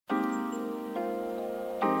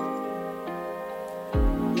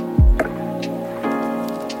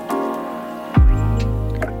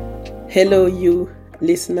Hello, you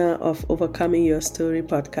listener of Overcoming Your Story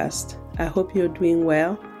podcast. I hope you're doing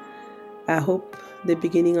well. I hope the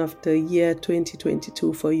beginning of the year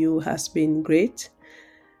 2022 for you has been great.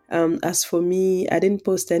 As for me, I didn't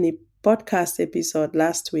post any podcast episode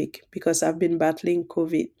last week because I've been battling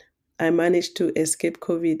COVID. I managed to escape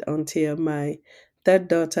COVID until my third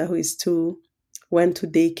daughter, who is 2, went to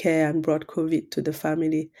daycare and brought COVID to the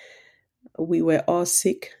family. We were all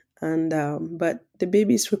sick, but the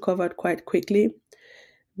babies recovered quite quickly.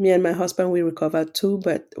 Me and my husband, we recovered too,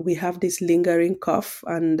 but we have this lingering cough,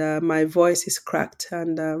 and my voice is cracked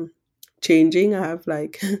and changing. I have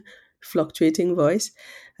like fluctuating voice,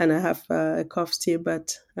 and I have a cough still,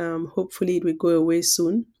 but hopefully it will go away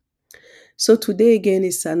soon. So today again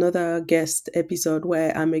is another guest episode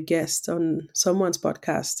where I'm a guest on someone's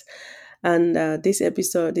podcast. And this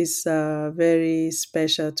episode is very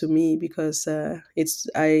special to me because I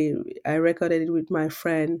recorded it with my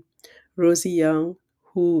friend Rosie Young,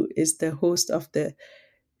 who is the host of the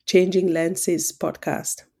Changing Lenses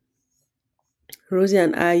podcast. Rosie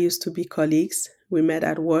and I used to be colleagues. We met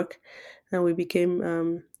at work and we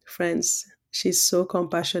became friends. She's so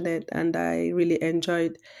compassionate and I really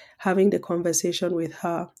enjoyed having the conversation with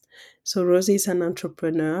her. So Rosie is an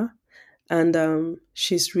entrepreneur and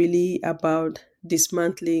she's really about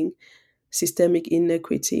dismantling systemic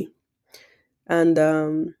inequity and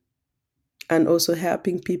also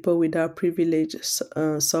helping people without privilege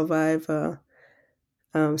survive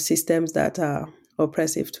systems that are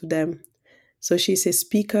oppressive to them. So she's a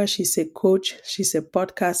speaker, she's a coach, she's a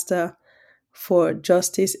podcaster for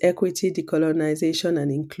justice, equity, decolonization,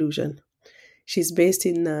 and inclusion. She's based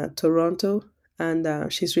in Toronto, and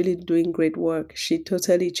she's really doing great work. She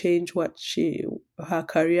totally changed her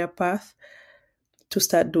career path to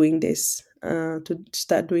start doing this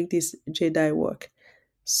Jedi work.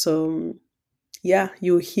 So yeah,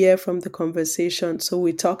 you hear from the conversation. So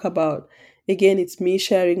we talk about, again, it's me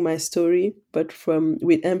sharing my story, but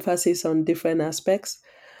with emphasis on different aspects,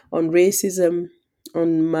 on racism,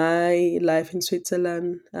 on my life in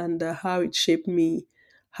Switzerland, and how it shaped me,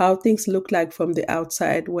 how things look like from the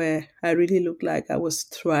outside, where I really look like I was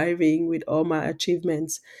thriving with all my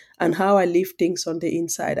achievements, and how I live things on the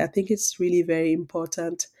inside. I think it's really very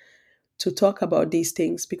important to talk about these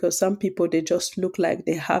things because some people, they just look like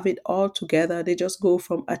they have it all together. They just go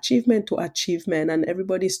from achievement to achievement and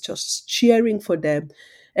everybody's just cheering for them.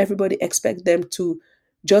 Everybody expects them to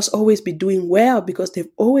just always be doing well because they've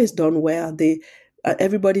always done well.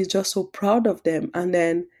 Everybody's just so proud of them. And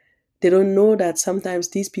then they don't know that sometimes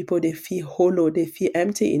these people, they feel hollow, they feel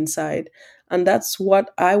empty inside. And that's what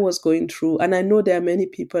I was going through. And I know there are many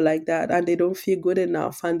people like that and they don't feel good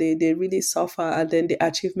enough and they really suffer. And then the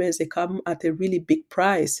achievements, they come at a really big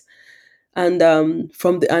price. And and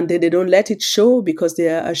then they don't let it show because they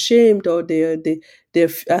are ashamed or they're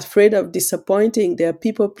afraid of disappointing. They're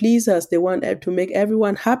people pleasers. They want to make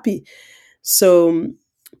everyone happy. So,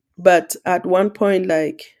 but at one point,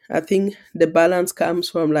 like, I think the balance comes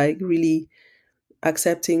from like really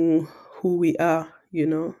accepting who we are,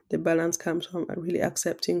 the balance comes from really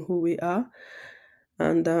accepting who we are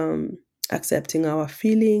and accepting our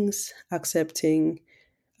feelings, accepting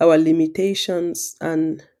our limitations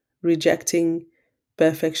and rejecting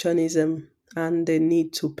perfectionism and the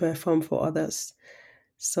need to perform for others.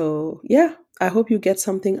 So yeah, I hope you get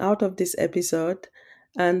something out of this episode.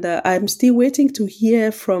 And I'm still waiting to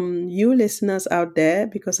hear from you listeners out there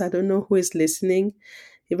because I don't know who is listening.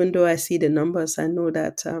 Even though I see the numbers, I know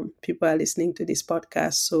that people are listening to this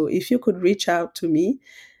podcast. So if you could reach out to me,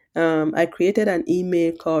 I created an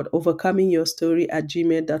email called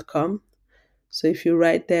overcomingyourstory@gmail.com. So if you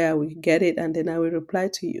write there, I will get it and then I will reply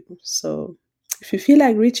to you. So if you feel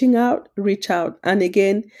like reaching out, reach out. And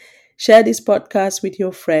again, share this podcast with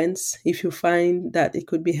your friends if you find that it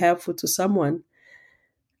could be helpful to someone.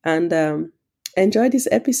 And enjoy this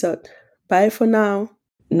episode. Bye for now.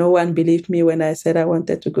 No one believed me when I said I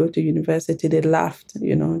wanted to go to university. They laughed,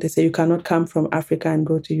 They say you cannot come from Africa and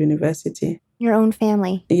go to university. Your own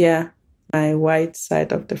family. Yeah, my white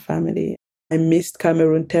side of the family. I missed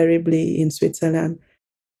Cameroon terribly in Switzerland,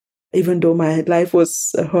 even though my life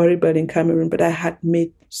was horrible in Cameroon, but I had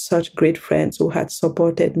made such great friends who had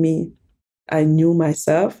supported me. I knew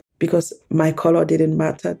myself because my color didn't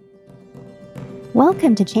matter.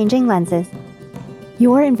 Welcome to Changing Lenses.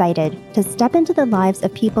 You're invited to step into the lives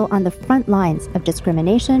of people on the front lines of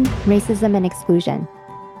discrimination, racism, and exclusion,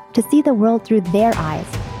 to see the world through their eyes,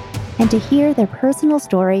 and to hear their personal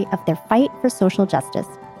story of their fight for social justice.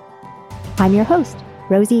 I'm your host,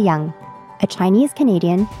 Rosie Young, a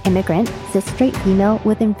Chinese-Canadian immigrant, cis straight female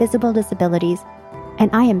with invisible disabilities, and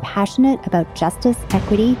I am passionate about justice,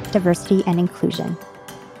 equity, diversity, and inclusion.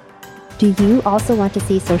 Do you also want to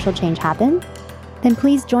see social change happen? Then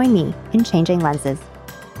please join me in Changing Lenses.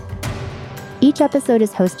 Each episode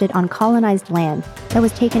is hosted on colonized land that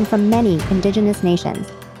was taken from many indigenous nations,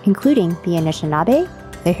 including the Anishinaabe,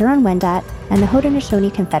 the Huron-Wendat, and the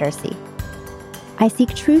Haudenosaunee Confederacy. I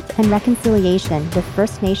seek truth and reconciliation with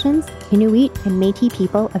First Nations, Inuit, and Métis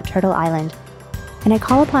people of Turtle Island. And I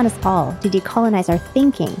call upon us all to decolonize our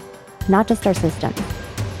thinking, not just our systems.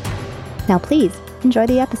 Now please, enjoy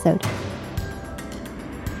the episode.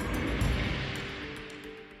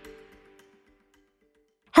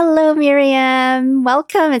 Hello, Miriam.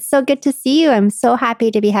 Welcome. It's so good to see you. I'm so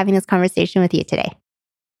happy to be having this conversation with you today.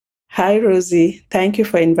 Hi, Rosie. Thank you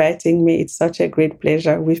for inviting me. It's such a great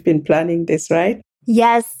pleasure. We've been planning this, right?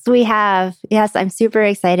 Yes, we have. Yes, I'm super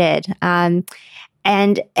excited.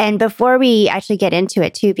 And before we actually get into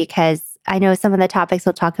it too, because I know some of the topics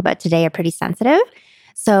we'll talk about today are pretty sensitive.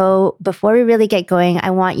 So before we really get going,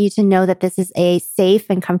 I want you to know that this is a safe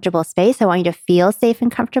and comfortable space. I want you to feel safe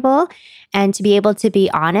and comfortable and to be able to be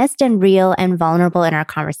honest and real and vulnerable in our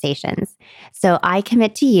conversations. So I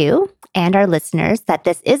commit to you and our listeners that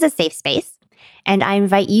this is a safe space. And I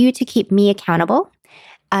invite you to keep me accountable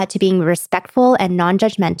to being respectful and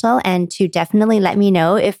non-judgmental, and to definitely let me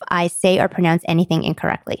know if I say or pronounce anything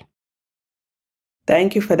incorrectly.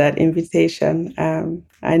 Thank you for that invitation.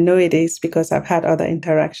 I know it is because I've had other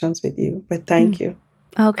interactions with you, but thank you.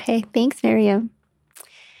 Okay. Thanks, Miriam.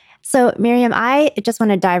 So, Miriam, I just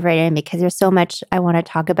want to dive right in because there's so much I want to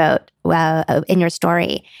talk about in your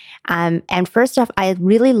story. And first off, I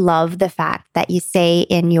really love the fact that you say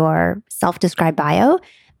in your self-described bio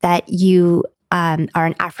that you are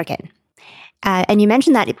an African. And you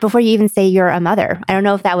mentioned that before you even say you're a mother. I don't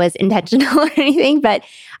know if that was intentional or anything, but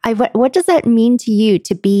what does that mean to you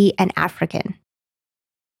to be an African?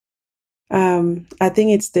 I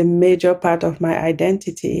think it's the major part of my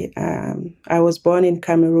identity. I was born in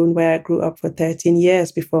Cameroon, where I grew up for 13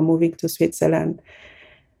 years before moving to Switzerland.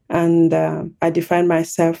 And I define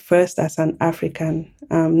myself first as an African,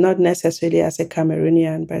 not necessarily as a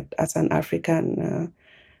Cameroonian, but as an African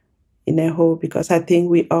in a whole, because I think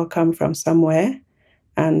we all come from somewhere.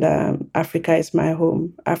 And Africa is my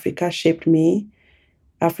home. Africa shaped me.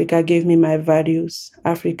 Africa gave me my values.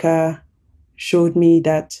 Africa showed me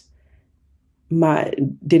that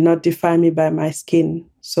did not define me by my skin,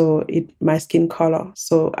 my skin color.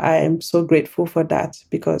 So I am so grateful for that,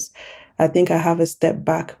 because I think I have a step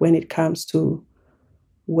back when it comes to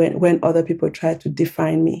when other people try to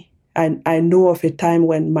define me. I know of a time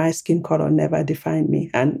when my skin color never defined me,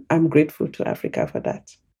 and I'm grateful to Africa for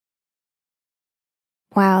that.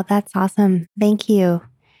 Wow, that's awesome. Thank you.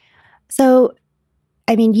 So,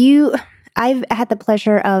 I mean, I've had the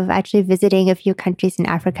pleasure of actually visiting a few countries in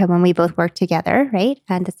Africa when we both worked together, right?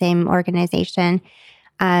 At the same organization.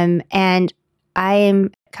 And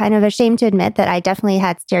I'm kind of ashamed to admit that I definitely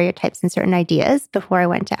had stereotypes and certain ideas before I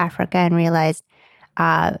went to Africa and realized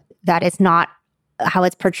that it's not how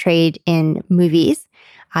it's portrayed in movies.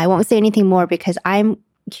 I won't say anything more because I'm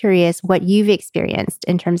curious what you've experienced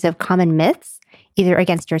in terms of common myths, either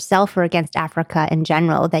against yourself or against Africa in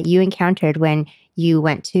general, that you encountered when you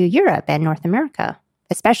went to Europe and North America,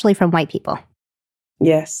 especially from white people.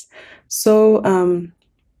 Yes. So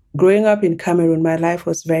growing up in Cameroon, my life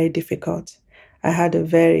was very difficult. I had a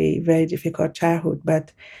very, very difficult childhood,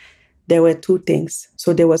 but there were two things.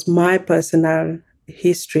 So there was my personal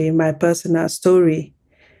history, my personal story,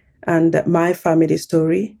 and my family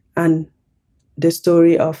story, and the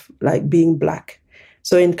story of like being Black.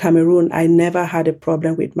 So in Cameroon, I never had a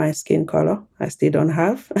problem with my skin color. I still don't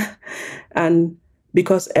have. And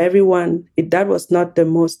because that was not the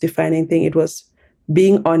most defining thing. It was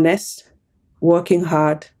being honest, working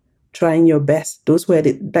hard, trying your best. Those were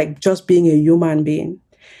just being a human being.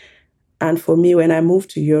 And for me, when I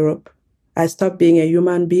moved to Europe, I stopped being a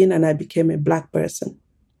human being and I became a Black person,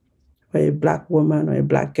 or a Black woman, or a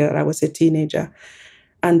Black girl. I was a teenager.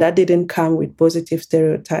 And that didn't come with positive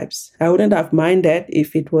stereotypes. I wouldn't have minded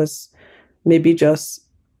if it was maybe just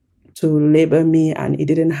to label me and it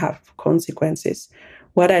didn't have consequences.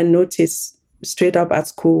 What I noticed straight up at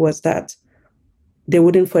school was that they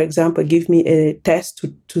wouldn't, for example, give me a test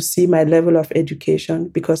to see my level of education,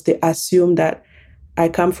 because they assume that I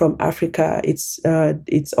come from Africa. It's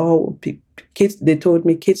all kids. They told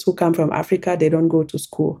me kids who come from Africa, they don't go to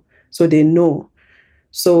school. So they know.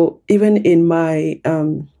 So even in my,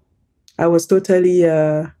 I was totally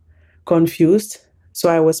confused. So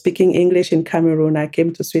I was speaking English in Cameroon. I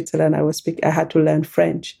came to Switzerland. I had to learn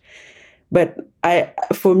French. But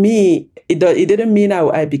for me, it didn't mean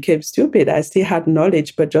I became stupid. I still had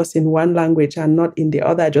knowledge, but just in one language and not in the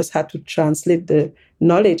other. I just had to translate the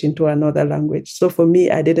knowledge into another language. So for me,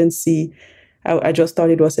 I didn't see, I just thought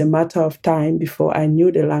it was a matter of time before I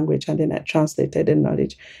knew the language and then I translated the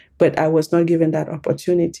knowledge. But I was not given that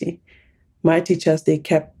opportunity. My teachers, they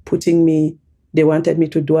kept they wanted me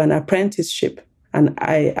to do an apprenticeship. And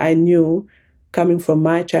I knew, coming from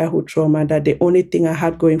my childhood trauma, that the only thing I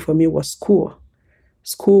had going for me was school.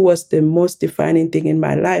 School was the most defining thing in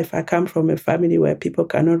my life. I come from a family where people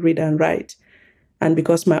cannot read and write. And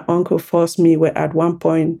because my uncle forced me, where at one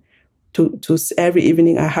point, to every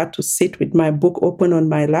evening I had to sit with my book open on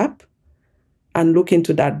my lap and look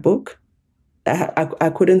into that book.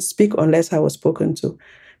 I couldn't speak unless I was spoken to.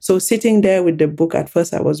 So sitting there with the book, at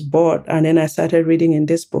first I was bored, and then I started reading in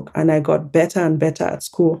this book, and I got better and better at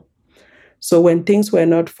school. So when things were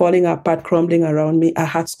not falling apart, crumbling around me, I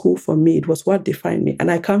had school for me. It was what defined me. And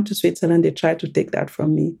I come to Switzerland, they tried to take that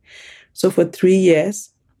from me. So for 3 years,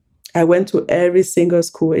 I went to every single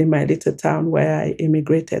school in my little town where I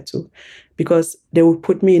immigrated to, because they would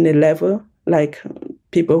put me in a level like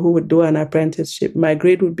people who would do an apprenticeship. My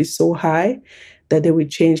grade would be so high that they would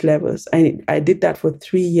change levels. And I did that for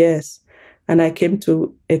 3 years. And I came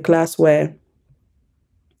to a class where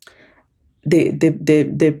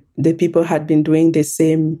the people had been doing the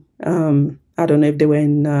same, I don't know if they were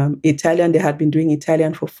in Italian, they had been doing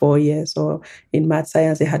Italian for 4 years, or in math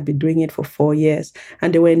science, they had been doing it for 4 years.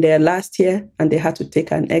 And they were in their last year and they had to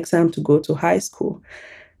take an exam to go to high school.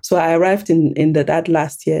 So I arrived in that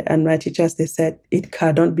last year, and my teachers, they said, it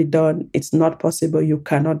cannot be done. It's not possible. You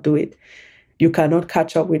cannot do it. You cannot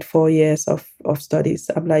catch up with 4 years of studies.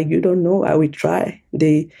 I'm like, you don't know. I will try.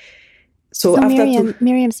 So after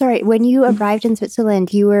Miriam, sorry, when you arrived in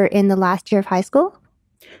Switzerland, you were in the last year of high school?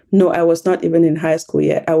 No, I was not even in high school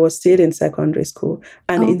yet. I was still in secondary school.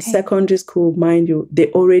 And in secondary school, mind you,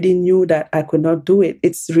 they already knew that I could not do it.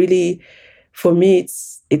 It's really, for me,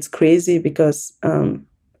 it's crazy because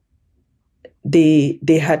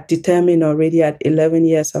they had determined already at 11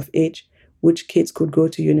 years of age which kids could go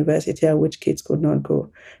to university and which kids could not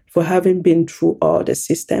go. For having been through all the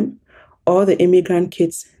system, all the immigrant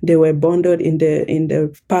kids, they were bundled in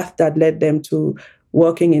the path that led them to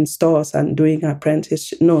working in stores and doing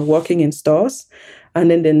working in stores. And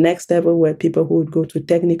then the next level were people who would go to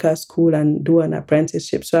technical school and do an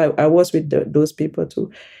apprenticeship. So I was with those people too.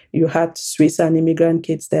 You had Swiss and immigrant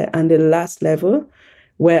kids there. And the last level,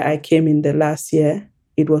 where I came in the last year,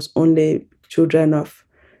 it was only children of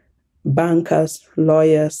bankers,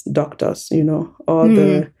 lawyers, doctors, all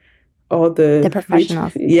the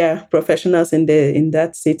professionals. Professionals in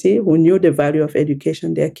that city who knew the value of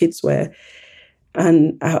education. Their kids were.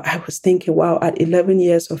 And I was thinking, wow, at 11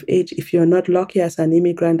 years of age, if you're not lucky as an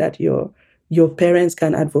immigrant that your parents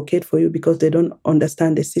can advocate for you because they don't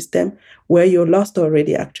understand the system, where you're lost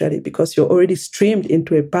already, actually, because you're already streamed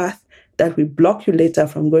into a path that will block you later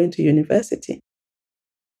from going to university.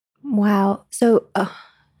 Wow. So,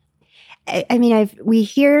 I mean,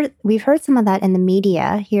 we've heard some of that in the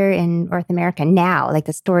media here in North America now, like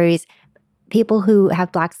the stories, people who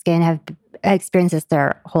have Black skin have experienced this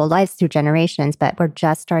their whole lives through generations, but we're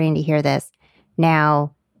just starting to hear this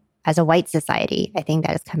now as a white society. I think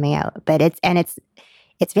that is coming out, but it's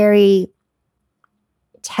very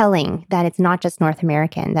telling that it's not just North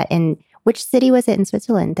American. That in which city was it in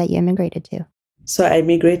Switzerland that you immigrated to? So I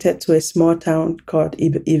immigrated to a small town called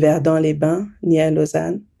Yverdon-les-Bains near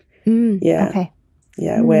Lausanne.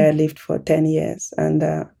 Where I lived for 10 years. And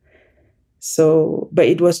but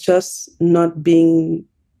it was just not being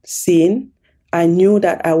seen. I knew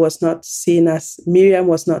that I was not seen as, Miriam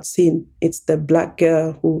was not seen. It's the Black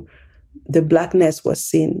girl who, the Blackness was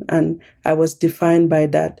seen. And I was defined by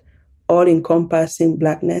that all-encompassing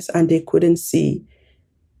Blackness, and they couldn't see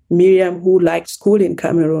Miriam, who liked school in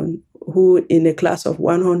Cameroon, who in a class of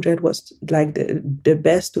 100 was like the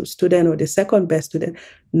best student or the second best student.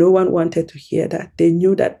 No one wanted to hear that. They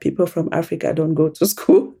knew that people from Africa don't go to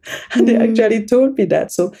school. And they actually told me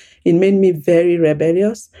that. So it made me very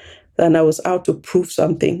rebellious. And I was out to prove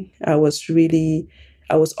something. I was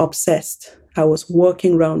obsessed. I was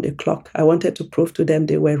working round the clock. I wanted to prove to them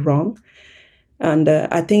they were wrong. And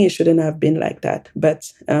I think it shouldn't have been like that.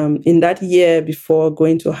 But in that year before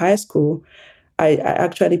going to high school, I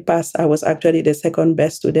actually passed. I was actually the second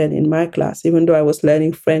best student in my class, even though I was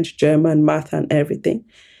learning French, German, math, and everything.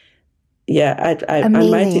 Yeah,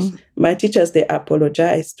 and my teachers, they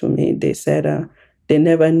apologized to me. They said they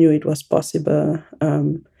never knew it was possible.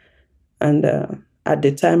 And at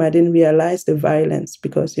the time, I didn't realize the violence,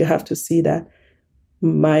 because you have to see that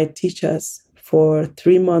my teachers, for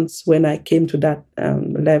 3 months when I came to that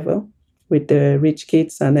level with the rich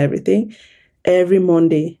kids and everything. Every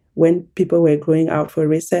Monday, when people were going out for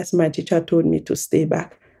recess, my teacher told me to stay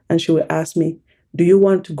back. And she would ask me, do you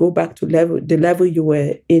want to go back to the level you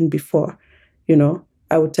were in before? You know,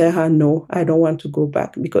 I would tell her, no, I don't want to go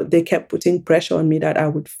back, because they kept putting pressure on me that I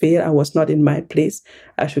would fail. I was not in my place.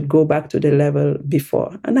 I should go back to the level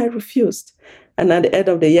before. And I refused. And at the end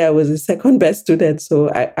of the year, I was the second best student. So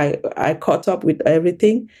I caught up with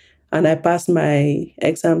everything, and I passed my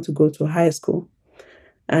exam to go to high school.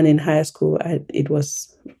 And in high school,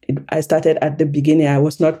 I started at the beginning. I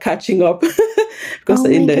was not catching up because Oh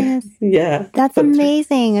my goodness. yeah. That's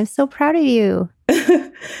amazing. I'm so proud of you.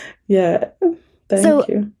 Yeah. Thank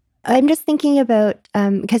you. I'm just thinking about,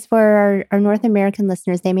 because for our North American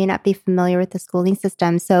listeners, they may not be familiar with the schooling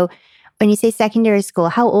system. So when you say secondary school,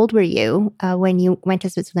 how old were you when you went to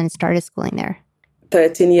Switzerland and started schooling there?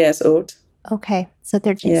 13 years old. Okay. So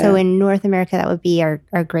 13. Yeah. So in North America, that would be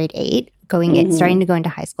our grade 8 starting to go into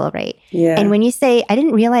high school, right? Yeah. And when you say, I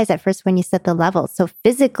didn't realize at first when you said the level, so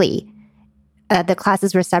physically, the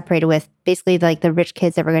classes were separated with basically like the rich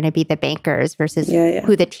kids that were going to be the bankers versus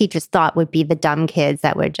who the teachers thought would be the dumb kids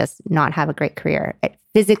that would just not have a great career.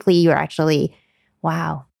 Physically, you're actually,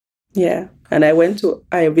 wow. Yeah. And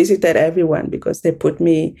I visited everyone, because they put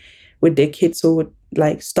me with the kids who would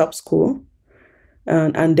like stop school.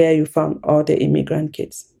 And there you found all the immigrant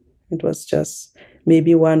kids. It was just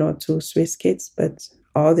maybe 1 or 2 Swiss kids, but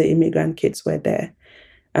all the immigrant kids were there.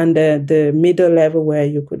 And the middle level, where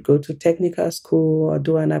you could go to technical school or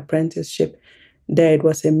do an apprenticeship, there it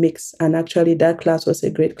was a mix. And actually that class was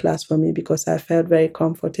a great class for me, because I felt very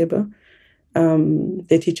comfortable.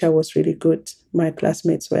 The teacher was really good. My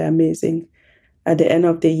classmates were amazing. At the end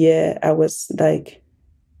of the year, I was like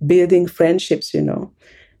building friendships, you know.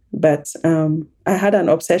 But I had an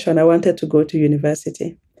obsession. I wanted to go to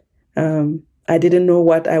university. I didn't know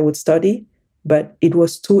what I would study, but it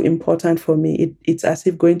was too important for me. It's as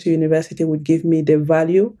if going to university would give me the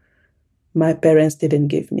value my parents didn't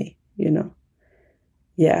give me, you know.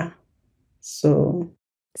 Yeah. So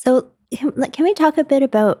can we talk a bit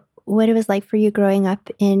about what it was like for you growing up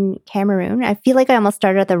in Cameroon? I feel like I almost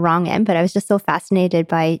started at the wrong end, but I was just so fascinated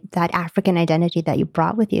by that African identity that you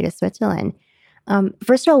brought with you to Switzerland.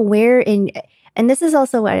 First of all, and this is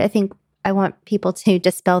also what I think I want people to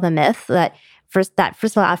dispel the myth that first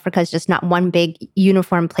of all, Africa is just not one big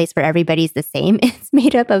uniform place where everybody's the same. It's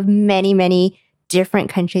made up of many, many different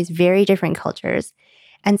countries, very different cultures.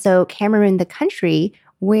 And so Cameroon, the country,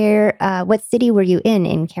 what city were you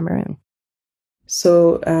in Cameroon?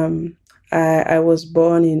 So I was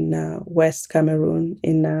born in West Cameroon,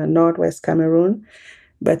 in Northwest Cameroon,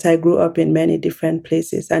 but I grew up in many different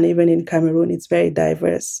places. And even in Cameroon, it's very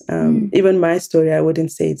diverse. Even my story, I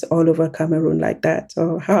wouldn't say it's all over Cameroon like that,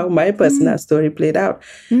 or how my personal story played out,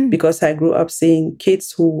 because I grew up seeing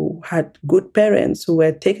kids who had good parents, who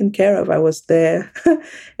were taken care of. I was there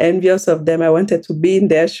envious of them. I wanted to be in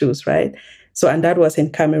their shoes, right? So, and that was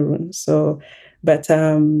in Cameroon. So, but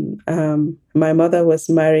my mother was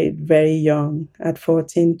married very young, at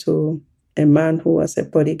 14, to a man who was a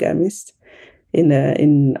polygamist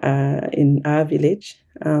in our village,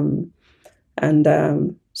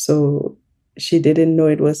 so she didn't know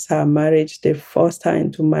it was her marriage. They forced her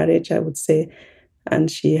into marriage, I would say, and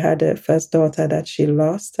she had a first daughter that she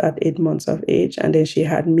lost at 8 months of age, and then she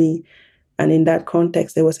had me. And in that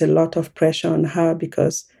context, there was a lot of pressure on her,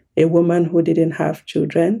 because a woman who didn't have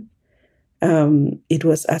children, it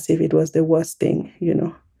was as if it was the worst thing, you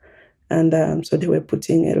know. And so they were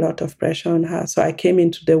putting a lot of pressure on her. So I came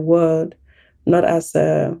into the world not as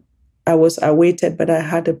I was awaited, but I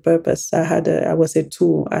had a purpose. I was a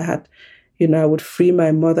tool. I would free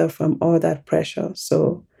my mother from all that pressure.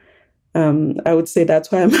 So I would say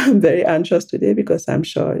that's why I'm very anxious today, because I'm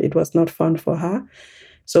sure it was not fun for her.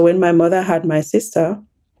 So when my mother had my sister,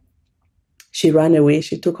 she ran away.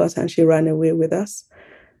 She took us and she ran away with us.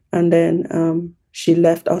 And then she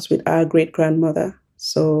left us with our great-grandmother.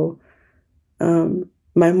 So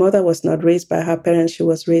my mother was not raised by her parents. She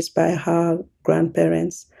was raised by her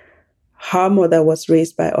grandparents. Her mother was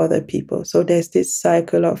raised by other people. So there's this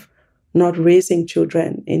cycle of not raising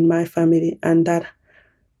children in my family. And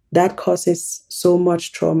that causes so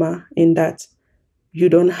much trauma, in that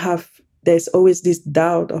there's always this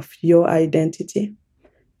doubt of your identity,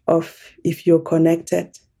 of if you're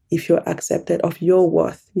connected, if you're accepted, of your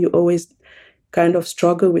worth. You always kind of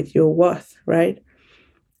struggle with your worth, right?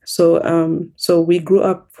 So we grew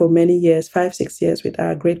up for many years, 5-6 years, with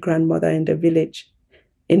our great-grandmother in the village,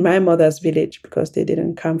 in my mother's village, because they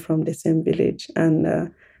didn't come from the same village.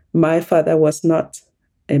 And my father was not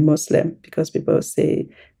a Muslim, because people say,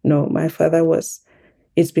 no, my father was,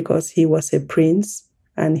 it's because he was a prince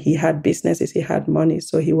and he had businesses, he had money.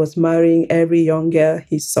 So he was marrying every young girl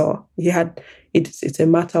he saw. It's a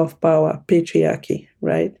matter of power, patriarchy,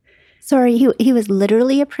 right? Sorry, he was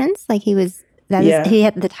literally a prince? Like he Yeah.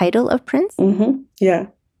 had the title of prince? Yeah.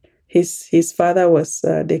 His father was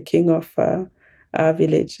the king of our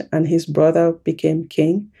village, and his brother became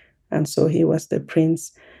king, and so he was the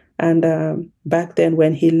prince. And back then,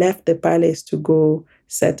 when he left the palace to go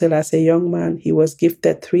settle as a young man, he was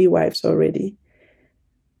gifted 3 wives already.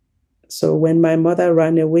 So when my mother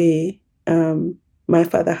ran away, my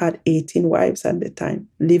father had 18 wives at the time,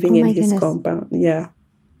 living in his compound. Yeah.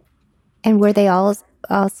 And were they all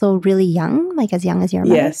also really young, like as young as your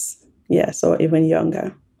mother? Yes, or even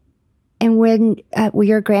younger. And when were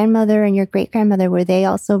your grandmother and your great-grandmother, were they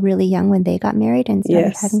also really young when they got married and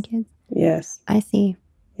started having kids? Yes. I see.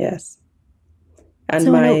 Yes. And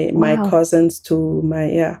So my cousins too,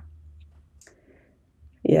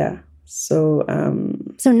 So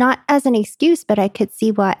so not as an excuse, but I could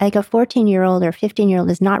see why, like a 14-year-old or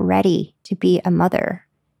 15-year-old is not ready to be a mother.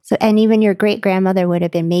 So, and even your great-grandmother would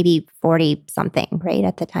have been maybe 40-something, right,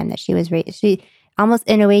 at the time that she was raised. She almost,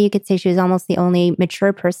 in a way, you could say she was almost the only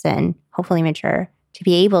mature person, hopefully mature, to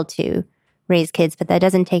be able to raise kids. But that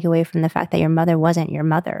doesn't take away from the fact that your mother wasn't your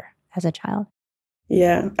mother as a child.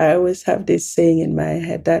 Yeah, I always have this saying in my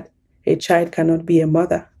head that a child cannot be a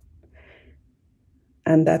mother.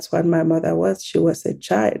 And that's what my mother was. She was a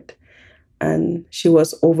child, and she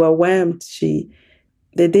was overwhelmed. The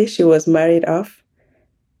day she was married off,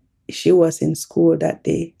 she was in school that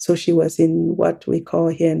day. So she was in what we call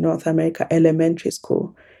here in North America elementary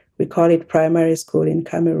school. We call it primary school in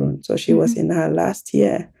Cameroon. So she was in her last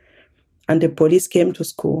year, and the police came to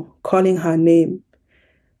school calling her name,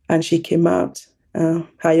 and she came out.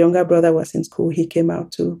 Her younger brother was in school. He came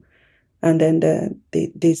out too. And then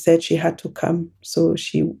they said she had to come. So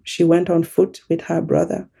she went on foot with her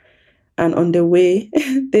brother. And on the way,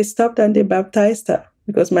 they stopped and they baptized her,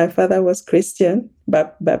 because my father was Christian,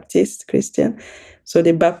 Baptist Christian. So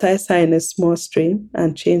they baptized her in a small stream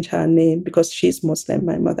and changed her name, because she's Muslim,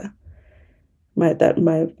 my mother. My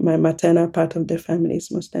maternal part of the family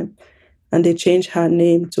is Muslim. And they changed her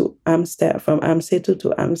name to Amster, from Amsetu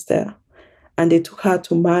to Amster. And they took her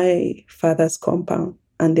to my father's compound.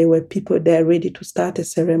 And there were people there ready to start a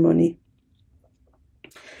ceremony.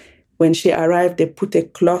 When she arrived, they put a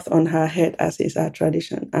cloth on her head, as is our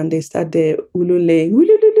tradition, and they started the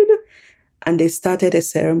ulule, and they started a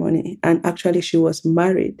ceremony. And actually, she was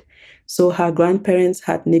married. So her grandparents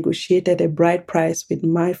had negotiated a bride price with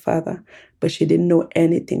my father, but she didn't know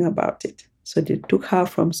anything about it. So they took her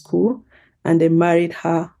from school and they married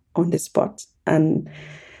her on the spot. And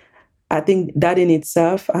I think that in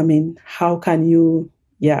itself, I mean, how can you,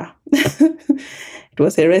 it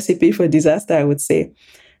was a recipe for disaster, I would say.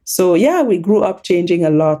 So yeah, we grew up changing a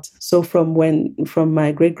lot. So from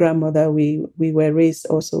my great grandmother, we were raised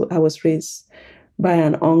also. I was raised by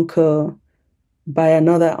an uncle, by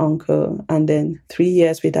another uncle, and then 3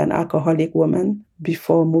 years with an alcoholic woman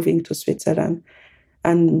before moving to Switzerland.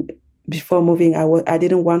 And before moving, I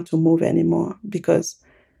didn't want to move anymore, because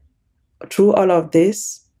through all of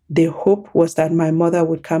this, the hope was that my mother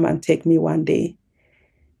would come and take me one day.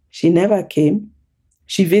 She never came.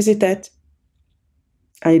 She visited,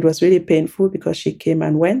 and it was really painful because she came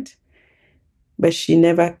and went, but she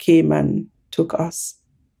never came and took us.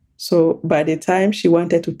 So by the time she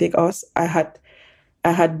wanted to take us, I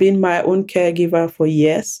had been my own caregiver for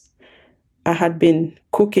years. I had been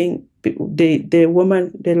cooking.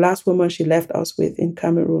 The last woman she left us with in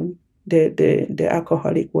Cameroon, the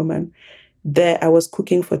alcoholic woman, there I was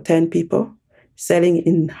cooking for 10 people, selling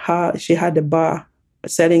in her. She had a bar,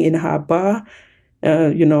 selling in her bar.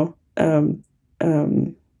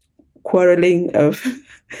 Quarreling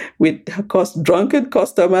with drunken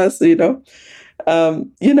customers.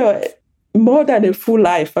 More than a full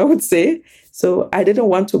life, I would say. So I didn't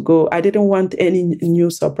want to go. I didn't want any new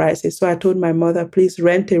surprises. So I told my mother, please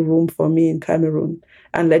rent a room for me in Cameroon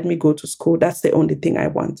and let me go to school. That's the only thing I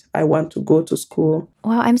want. I want to go to school.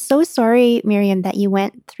 Wow, I'm so sorry, Miriam, that you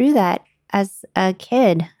went through that as a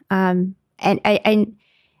kid. And I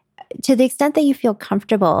to the extent that you feel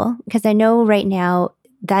comfortable, because I know right now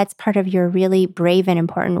that's part of your really brave and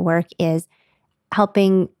important work, is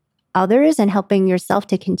helping others and helping yourself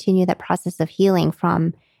to continue that process of healing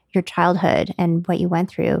from your childhood and what you went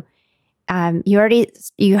through. You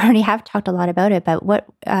already have talked a lot about it, but what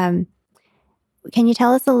can you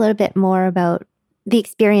tell us a little bit more about the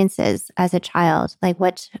experiences as a child? Like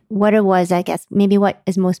what it was, I guess, maybe what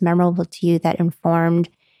is most memorable to you that informed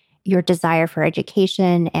your desire for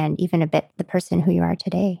education and even a bit the person who you are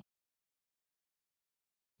today?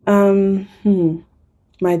 Um, hmm,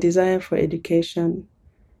 my desire for education.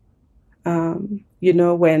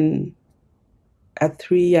 When at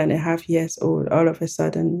 3.5 years old, all of a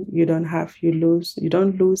sudden you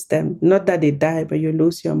don't lose them. Not that they die, but you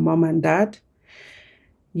lose your mom and dad.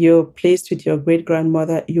 You're placed with your great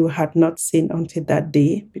grandmother you had not seen until that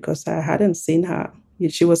day, because I hadn't seen her.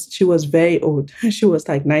 She was very old. She was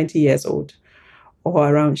like 90 years old or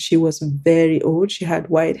around. She was very old. She had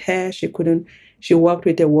white hair. She walked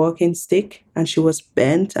with a walking stick, and she was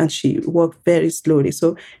bent, and she walked very slowly.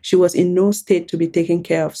 So she was in no state to be taking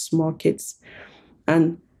care of small kids.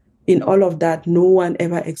 And in all of that, no one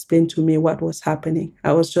ever explained to me what was happening.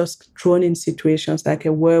 I was just thrown in situations like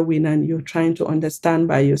a whirlwind, and you're trying to understand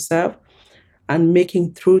by yourself and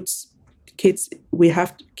making truths. Kids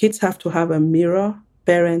have to have a mirror,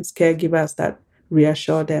 parents, caregivers that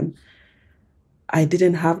reassure them. I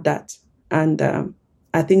didn't have that. And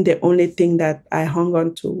I think the only thing that I hung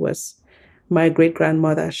on to was my great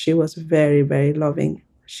grandmother. She was very, very loving.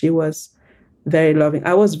 She was very loving.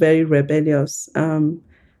 I was very rebellious.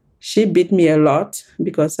 She beat me a lot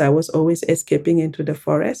because I was always escaping into the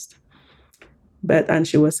forest, and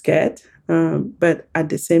she was scared. But at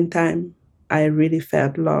the same time, I really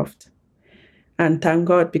felt loved. And thank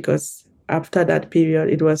God, because after that period,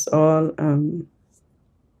 it was all,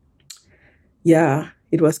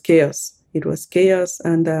 it was chaos. It was chaos.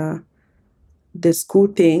 And the school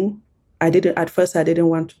thing, at first, I didn't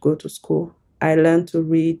want to go to school. I learned to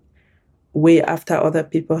read way after other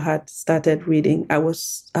people had started reading. I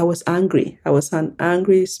was angry. I was an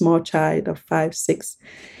angry small child of 5, 6.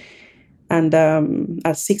 And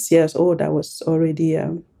at 6 years old, I was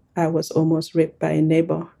almost raped by a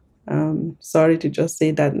neighbor. Sorry to just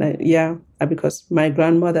say that. Because my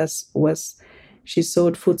grandmother she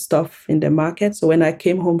sold foodstuff in the market. So when I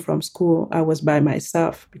came home from school, I was by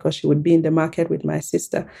myself because she would be in the market with my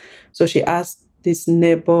sister. So she asked this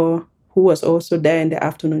neighbor who was also there in the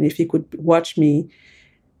afternoon if he could watch me.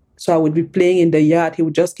 So I would be playing in the yard. He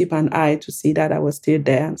would just keep an eye to see that I was still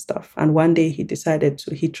there and stuff. And one day he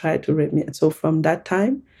tried to rape me. And so from that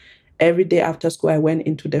time, every day after school, I went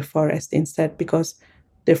into the forest instead, because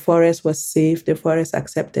the forest was safe. The forest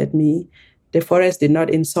accepted me. The forest did not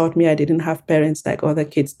insult me. I didn't have parents like other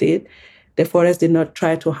kids did. The forest did not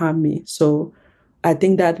try to harm me. So I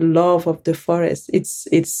think that love of the forest, it's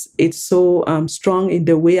so strong in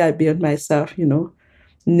the way I build myself,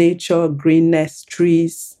 nature, greenness,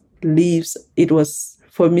 trees, leaves. It was,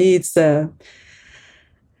 for me, it's when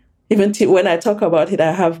I talk about it,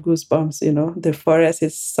 I have goosebumps. The forest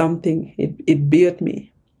is something, it built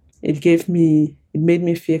me. It made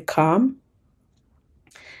me feel calm.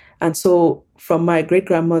 And so from my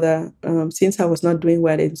great-grandmother, since I was not doing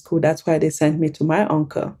well in school, that's why they sent me to my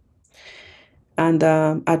uncle. And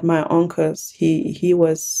at my uncle's, he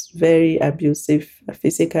was very abusive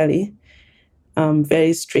physically,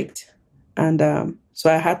 very strict. And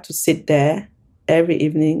so I had to sit there every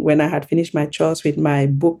evening when I had finished my chores with my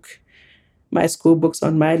school books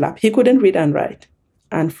on my lap. He couldn't read and write.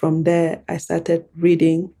 And from there, I started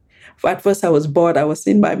reading. At first, I was bored. I was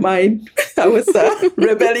in my mind. I was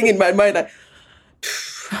rebelling in my mind.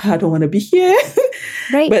 I don't want to be here.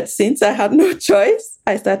 Right. But since I had no choice,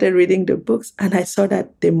 I started reading the books. And I saw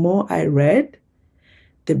that the more I read,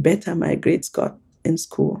 the better my grades got in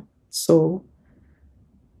school. So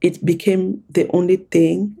it became the only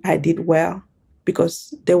thing I did well,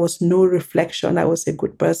 because there was no reflection. I was a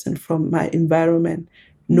good person from my environment.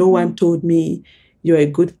 No one told me, you're a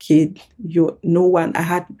good kid.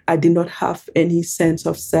 I did not have any sense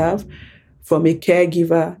of self from a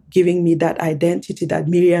caregiver giving me that identity that,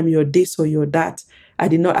 Miriam, you're this or you're that. I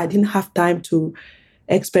didn't have time to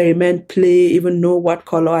experiment, play, even know what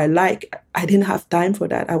color I like. I didn't have time for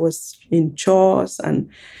that. I was in chores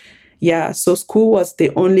so school was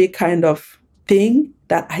the only kind of thing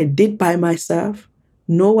that I did by myself.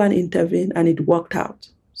 No one intervened, and it worked out.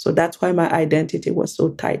 So that's why my identity was so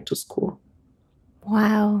tied to school.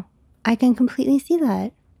 Wow. I can completely see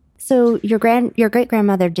that. So your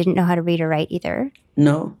great-grandmother didn't know how to read or write either?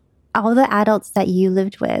 No. All the adults that you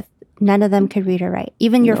lived with, none of them could read or write.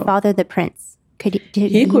 Even your father, the prince,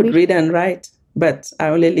 he could read and write, but I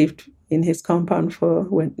only lived in his compound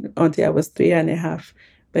until I was 3.5.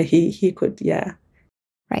 But he could, yeah.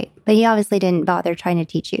 Right. But he obviously didn't bother trying to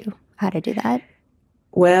teach you how to do that.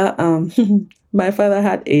 Well, my father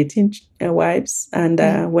had 18 wives, and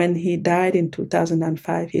when he died in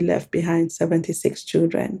 2005, he left behind 76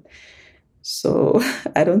 children. So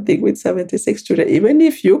I don't think with 76 children, even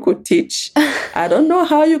if you could teach, I don't know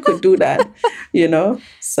how you could do that, you know?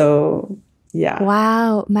 So yeah.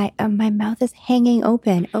 Wow, my mouth is hanging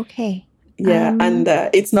open. Okay. Yeah, and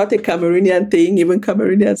it's not a Cameroonian thing. Even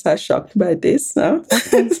Cameroonians are shocked by this, no?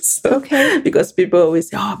 Okay. So, Okay. because people always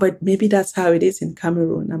say, "Oh, but maybe that's how it is in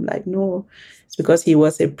Cameroon." I'm like, no, it's because he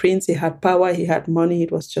was a prince. He had power. He had money.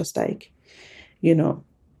 It was just like, you know,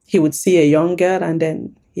 he would see a young girl, and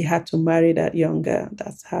then he had to marry that young girl.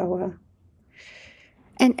 That's how.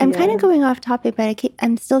 And I'm kind of Yeah. going off topic, but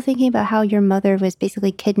I'm still thinking about how your mother was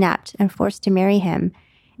basically kidnapped and forced to marry him.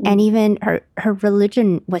 And even her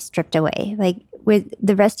religion was stripped away. Like with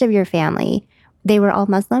the rest of your family, they were all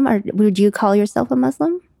Muslim, or would you call yourself a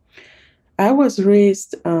Muslim? I was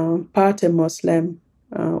raised part a Muslim.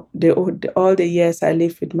 All the years I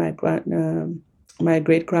lived with my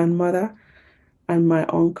great grandmother and my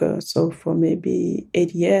uncle. So for maybe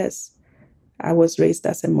 8 years, I was raised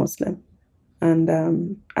as a Muslim. And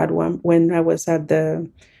when I was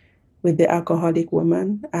with the alcoholic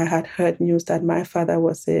woman, I had heard news that my father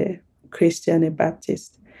was a Christian, a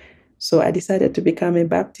Baptist. So I decided to become a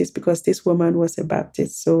Baptist because this woman was a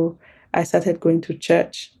Baptist. So I started going to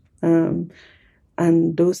church. And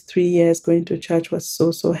those 3 years going to church was so,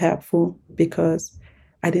 so helpful because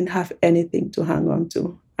I didn't have anything to hang on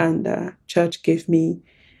to. And church gave me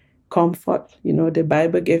comfort. The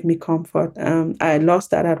Bible gave me comfort. I lost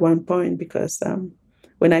that at one point because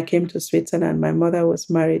when I came to Switzerland, my mother was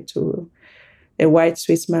married to a white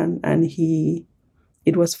Swiss man, and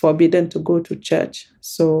it was forbidden to go to church.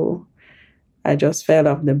 So I just fell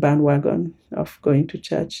off the bandwagon of going to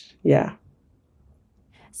church. Yeah.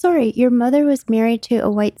 Sorry, your mother was married to a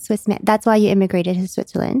white Swiss man. That's why you immigrated to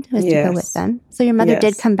Switzerland, was to go with Yes. them. So your mother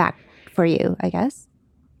did Yes. come back for you, I guess?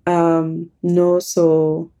 No,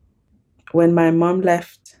 so when my mom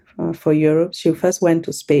left for Europe, she first went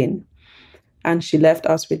to Spain, and she left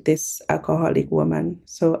us with this alcoholic woman.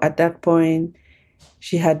 So at that point,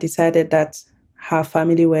 she had decided that her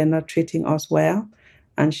family were not treating us well,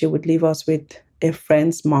 and she would leave us with a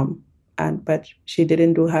friend's mom. But she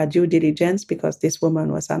didn't do her due diligence because this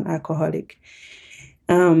woman was an alcoholic.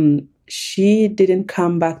 She didn't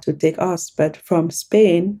come back to take us, but from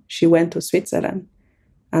Spain, she went to Switzerland.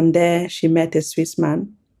 And there she met a Swiss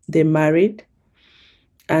man. They married.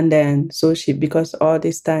 And then, because all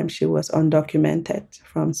this time she was undocumented.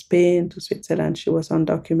 From Spain to Switzerland, she was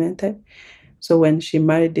undocumented. So when she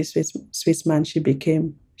married this Swiss man,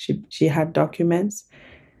 she had documents.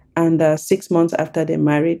 And 6 months after they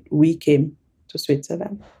married, we came to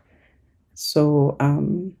Switzerland. So,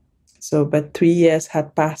 but 3 years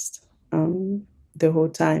had passed the whole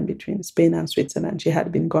time between Spain and Switzerland. She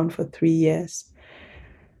had been gone for 3 years.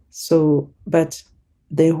 So, but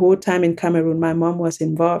the whole time in Cameroon, my mom was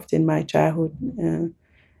involved in my childhood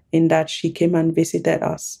in that she came and visited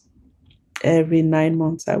us every 9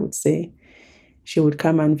 months, I would say. She would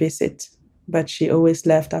come and visit, but she always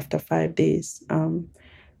left after 5 days.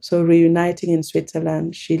 So reuniting in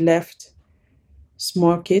Switzerland, she left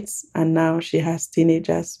small kids, and now she has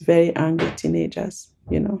teenagers, very angry teenagers,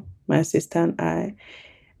 my sister and I.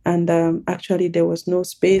 And actually, there was no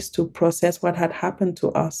space to process what had happened to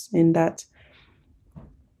us, in that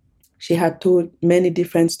she had told many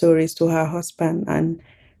different stories to her husband. And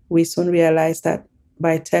we soon realized that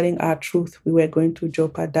by telling our truth, we were going to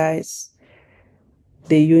jeopardize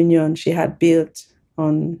the union she had built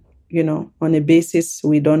on a basis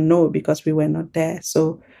we don't know because we were not there.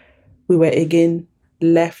 So we were again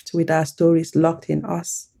left with our stories locked in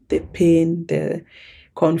us, the pain, the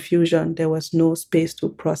confusion. There was no space to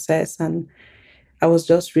process. And I was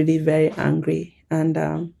just really very angry. And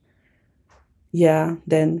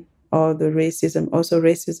then all the racism, also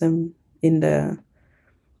racism in the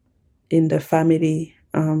family.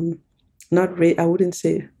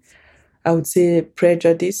 I would say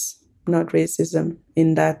prejudice, not racism,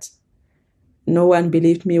 in that no one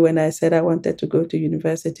believed me when I said I wanted to go to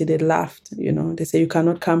university. They laughed, they say you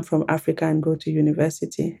cannot come from Africa and go to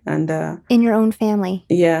university. And in your own family?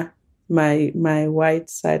 Yeah, my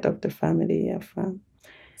white side of the family.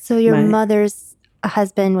 So your mother's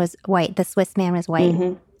husband was white. The Swiss man was white.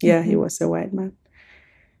 Mm-hmm. Yeah, he was a white man,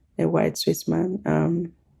 a white Swiss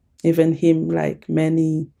man. Even him, like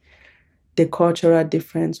many, the cultural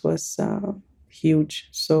difference was huge.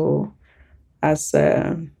 So as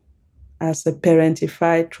a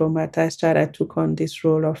parentified, traumatized child, I took on this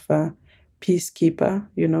role of peacekeeper,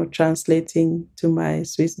 translating to my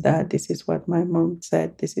Swiss dad, this is what my mom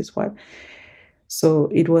said, this is what. So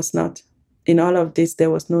it was not, in all of this, there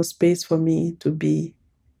was no space for me to be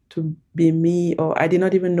to be me, or I did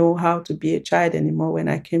not even know how to be a child anymore when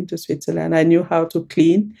I came to Switzerland. I knew how to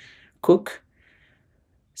clean, cook,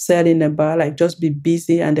 sell in a bar, like just be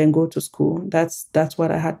busy and then go to school. That's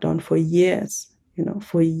what I had done for years,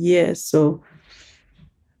 for years. So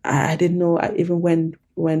I didn't know, even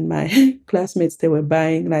when my classmates, they were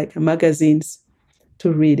buying like magazines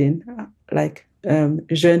to read in, like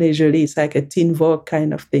Jeune et Jolie, it's like a teen Vogue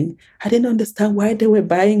kind of thing. I didn't understand why they were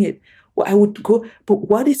buying it. Well, I would go, but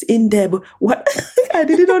what is in there? But what? I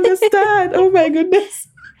didn't understand. Oh my goodness.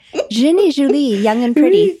 Jeune et Jolie, young and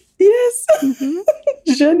pretty. Yes.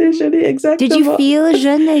 Mm-hmm. Jeune et Jolie, exactly. Did you feel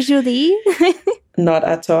jeune et jolie? Not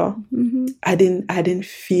at all. Mm-hmm. I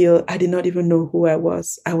did not even know who I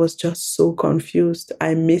was. I was just so confused.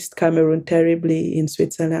 I missed Cameroon terribly in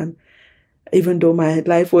Switzerland, even though my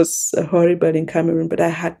life was horrible in Cameroon, but I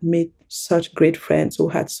had made such great friends who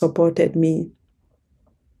had supported me.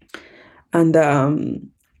 And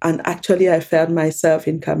actually I felt myself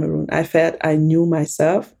in Cameroon. I felt I knew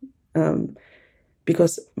myself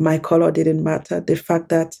because my color didn't matter. The fact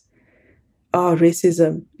that,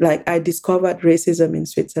 racism, like I discovered racism in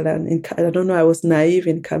Switzerland. I don't know, I was naive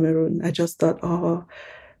in Cameroon. I just thought,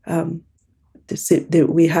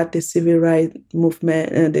 we had the civil rights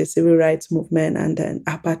movement, and then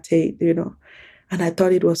apartheid, and I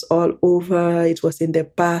thought it was all over. It was in the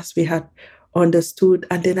past. We had understood.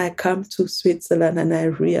 And then I come to Switzerland and I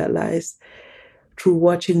realized through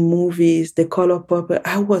watching movies, The Color Purple,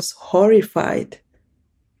 I was horrified.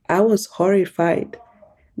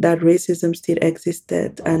 That racism still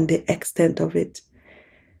existed and the extent of it.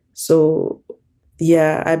 So,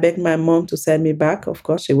 yeah, I begged my mom to send me back. Of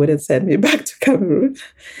course, she wouldn't send me back to Cameroon.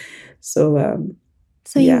 So,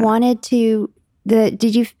 you wanted to,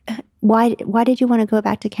 why did you want to go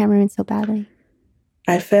back to Cameroon so badly?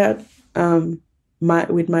 I felt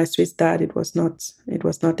with my Swiss dad, it was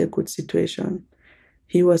not a good situation.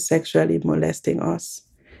 He was sexually molesting us.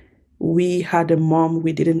 We had a mom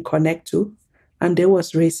we didn't connect to, and there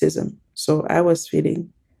was racism. So I was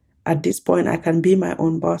feeling, at this point, I can be my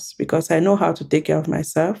own boss because I know how to take care of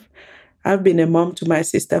myself. I've been a mom to my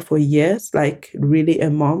sister for years, like really a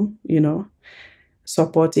mom,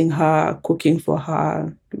 supporting her, cooking for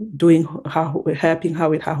her, helping her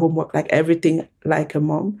with her homework, like everything like a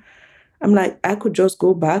mom. I'm like, I could just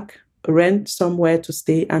go back, rent somewhere to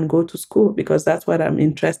stay and go to school because that's what I'm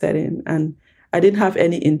interested in. And I didn't have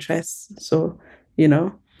any interests. So,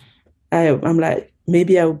 I'm like,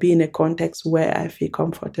 maybe I will be in a context where I feel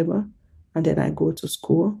comfortable, and then I go to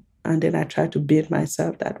school and then I try to build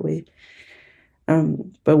myself that way.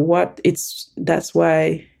 But that's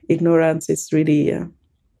why ignorance is really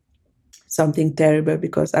something terrible,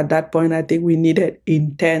 because at that point, I think we needed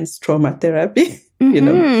intense trauma therapy.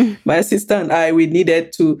 Mm-hmm. My sister and I, we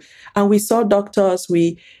needed to, and we saw doctors,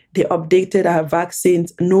 they updated our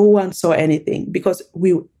vaccines. No one saw anything because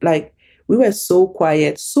we were so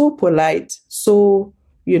quiet, so polite, so,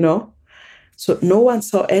 so no one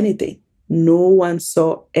saw anything.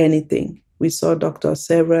 We saw doctors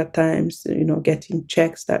several times, getting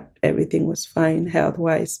checks that everything was fine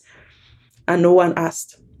health-wise, and no one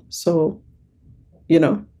asked. So,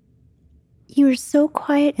 You were so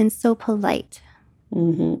quiet and so polite.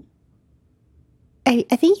 Mm-hmm.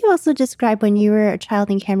 I think you also described when you were a child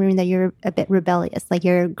in Cameroon that you're a bit rebellious. Like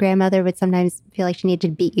your grandmother would sometimes feel like she needed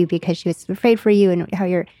to beat you because she was afraid for you, and how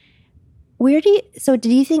you're... did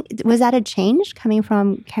you think, was that a change coming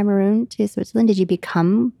from Cameroon to Switzerland? Did you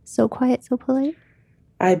become so quiet, so polite?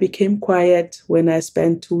 I became quiet when I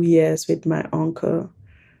spent 2 years with my uncle,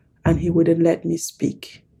 and he wouldn't let me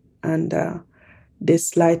speak. And the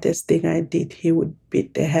slightest thing I did, he would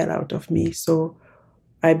beat the hell out of me. So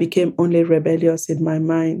I became only rebellious in my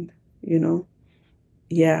mind,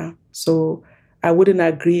 Yeah. So I wouldn't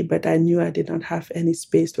agree, but I knew I did not have any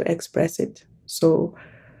space to express it. So,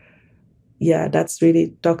 yeah, that's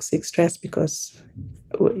really toxic stress, because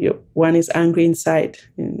one is angry inside,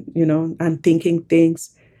 and thinking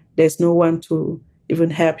things. There's no one to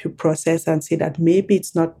even help you process and see that maybe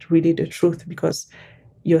it's not really the truth, because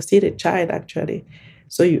you're still a child, actually.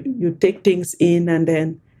 So you take things in, and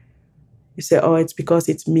then you say, oh, it's because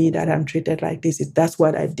it's me that I'm treated like this. That's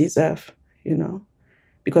what I deserve,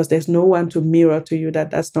 because there's no one to mirror to you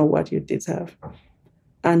that that's not what you deserve.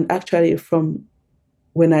 And actually, from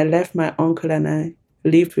when I left my uncle and I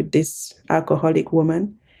lived with this alcoholic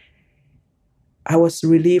woman, I was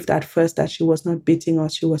relieved at first that she was not beating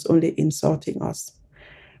us. She was only insulting us.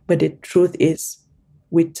 But the truth is,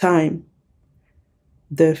 with time,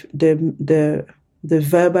 the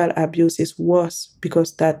verbal abuse is worse,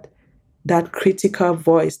 because that critical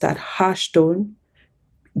voice, that harsh tone,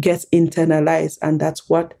 gets internalized, and that's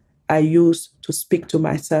what I used to speak to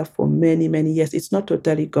myself for many, many years. It's not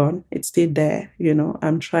totally gone. It's still there.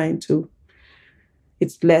 I'm trying to,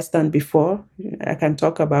 it's less than before. I can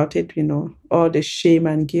talk about it, all the shame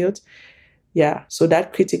and guilt. Yeah. So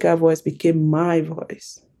that critical voice became my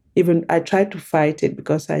voice. Even I tried to fight it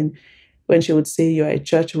because when she would say, "You're a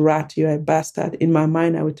church rat, you're a bastard," in my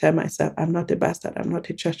mind, I would tell myself, "I'm not a bastard. I'm not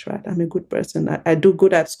a church rat. I'm a good person. I do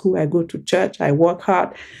good at school. I go to church. I work hard,"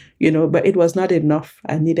 but it was not enough.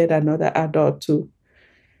 I needed another adult to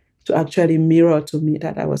actually mirror to me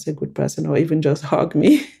that I was a good person, or even just hug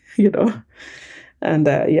me, And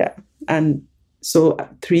yeah. And so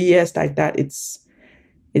 3 years like that,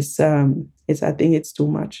 I think it's too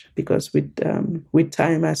much, because with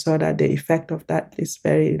time I saw that the effect of that is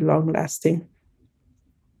very long lasting.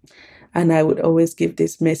 And I would always give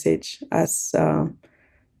this message as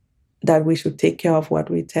that we should take care of what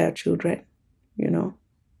we tell children.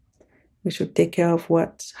 We should take care of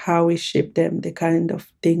how we shape them, the kind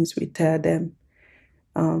of things we tell them.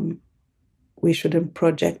 We shouldn't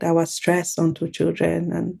project our stress onto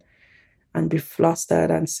children and be flustered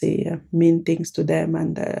and say mean things to them,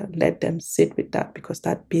 and let them sit with that, because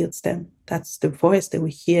that builds them. That's the voice they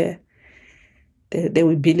will hear. They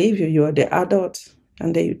will believe you. You are the adult,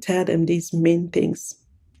 and then you tell them these mean things.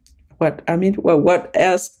 What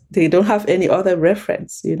else? They don't have any other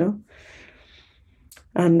reference,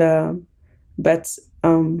 And but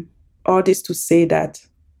all this to say that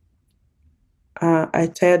I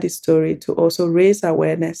tell this story to also raise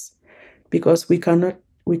awareness, because we cannot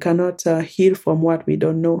heal from what we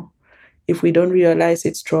don't know. If we don't realize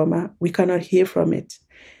it's trauma, we cannot heal from it.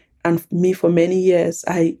 And me, for many years,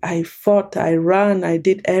 I fought, I ran, I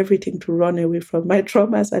did everything to run away from my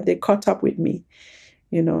traumas, and they caught up with me.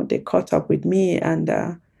 They caught up with me, and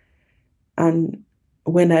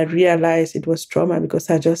when I realized it was trauma, because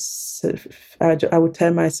I would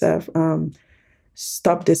tell myself,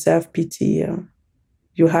 stop the self-pity.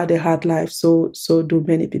 You had a hard life, so do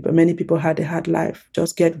many people. Many people had a hard life.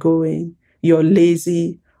 Just get going. You're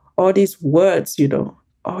lazy. All these words,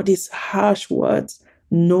 all these harsh words.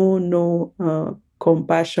 No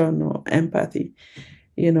compassion or empathy,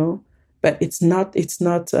 But it's not.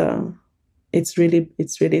 It's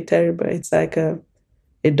really terrible. It's like a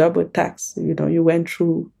double tax. You went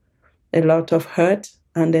through a lot of hurt,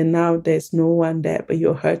 and then now there's no one there, but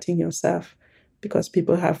you're hurting yourself, because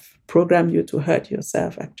people have programmed you to hurt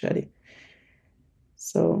yourself, actually.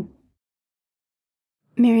 So,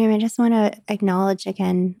 Miriam, I just want to acknowledge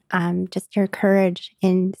again just your courage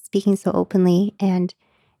in speaking so openly and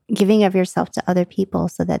giving of yourself to other people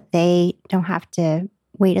so that they don't have to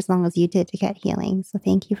wait as long as you did to get healing. So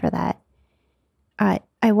thank you for that.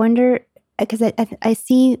 I wonder, because I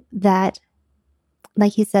see that,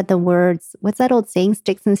 like you said, the words, what's that old saying?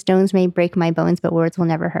 Sticks and stones may break my bones, but words will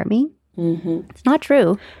never hurt me. Mm-hmm. It's not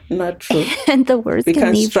true. Not true. And the words we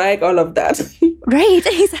can strike all of that. Right,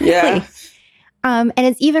 exactly. Yeah. And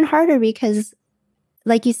it's even harder because,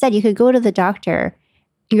 like you said, you could go to the doctor.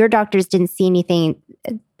 Your doctors didn't see anything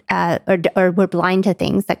or were blind to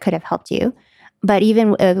things that could have helped you. But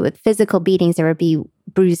even with physical beatings, there would be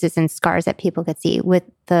bruises and scars that people could see. With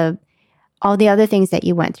all the other things that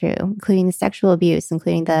you went through, including the sexual abuse,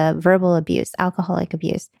 including the verbal abuse, alcoholic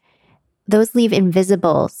abuse, those leave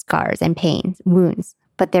invisible scars and pains, wounds,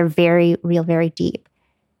 but they're very real, very deep.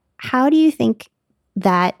 How do you think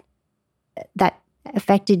that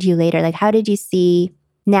affected you later? Like, how did you see,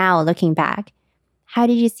 now looking back, how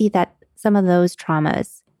did you see that some of those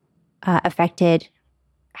traumas affected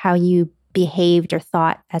how you behaved or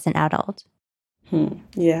thought as an adult?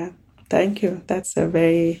 Yeah, thank you. That's a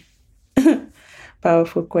very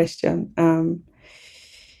powerful question.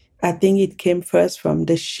 I think it came first from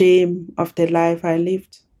the shame of the life I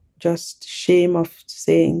lived, just shame of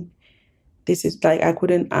saying, this is like, I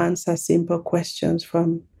couldn't answer simple questions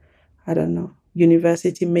from, I don't know,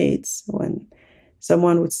 university mates. When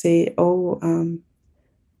someone would say,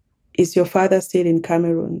 is your father still in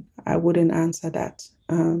Cameroon? I wouldn't answer that.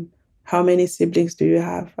 How many siblings do you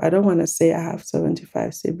have? I don't want to say I have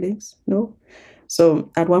 75 siblings. No.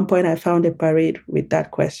 So at one point I found a parade with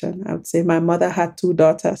that question. I would say my mother had 2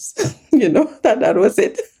 daughters, that was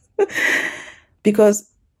it.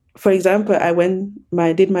 Because, for example, I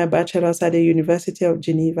did my bachelor's at the University of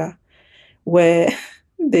Geneva, where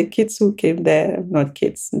the kids who came there, not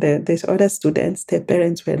kids, there's other students, their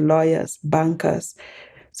parents were lawyers, bankers.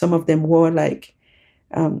 Some of them wore like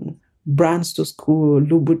brands to school,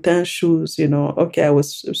 Louboutin shoes, Okay, I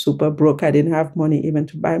was super broke. I didn't have money even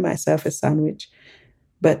to buy myself a sandwich.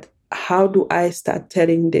 But how do I start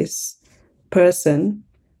telling this person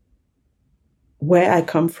where I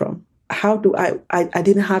come from? how do I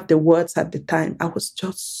didn't have the words at the time. I was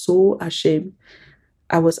just so ashamed.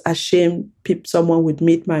 I was ashamed someone would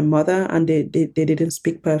meet my mother and they didn't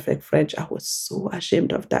speak perfect French. I was so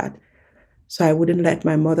ashamed of that. So I wouldn't let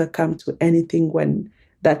my mother come to anything when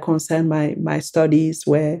that concerned my studies,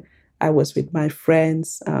 where I was with my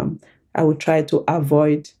friends. I would try to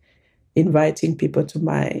avoid inviting people to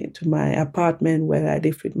my apartment where I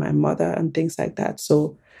lived with my mother and things like that.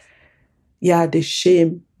 So yeah, the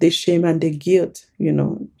shame and the guilt,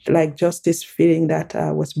 like just this feeling that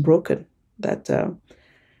I was broken, that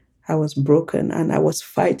I was broken, and I was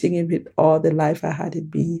fighting it with all the life I had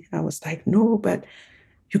it be. I was like, no, but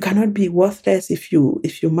you cannot be worthless if you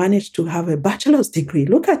manage to have a bachelor's degree.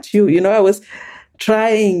 Look at you. I was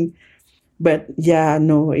trying, but yeah,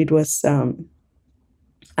 no, it was.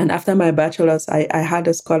 And after my bachelor's, I had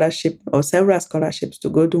a scholarship or several scholarships to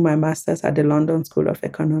go do my master's at the London School of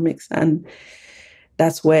Economics. And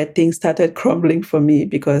that's where things started crumbling for me,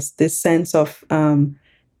 because this sense of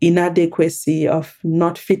inadequacy, of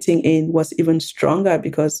not fitting in, was even stronger,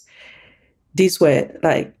 because these were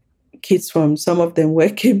like kids some of them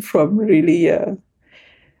came from really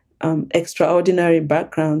extraordinary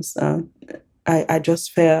backgrounds. I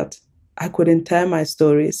just felt I couldn't tell my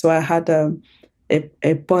story. So I had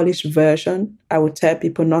a polished version. I would tell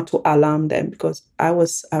people not to alarm them, because I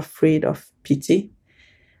was afraid of pity.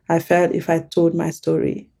 I felt if I told my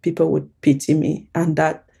story, people would pity me. And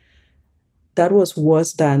that was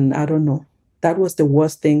worse than, I don't know, that was the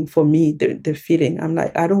worst thing for me, the feeling. I'm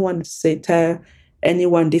like, I don't want to tell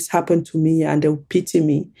anyone this happened to me and they'll pity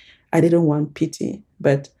me. I didn't want pity.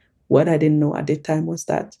 But what I didn't know at the time was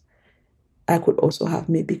that I could also have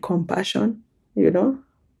maybe compassion,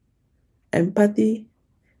 empathy.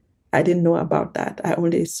 I didn't know about that. I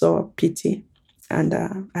only saw pity, and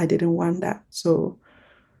I didn't want that. So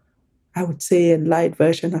I would say a light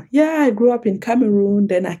version of, I grew up in Cameroon,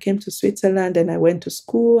 then I came to Switzerland, then I went to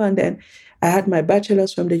school, and then I had my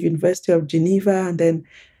bachelor's from the University of Geneva, and then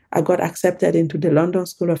I got accepted into the London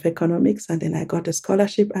School of Economics, and then I got a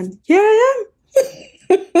scholarship, and here I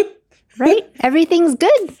am. Right? Everything's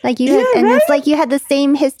good. Like you had, and right? It's like you had the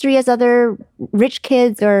same history as other rich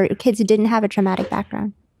kids or kids who didn't have a traumatic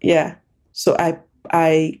background. Yeah. So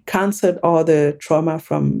I canceled all the trauma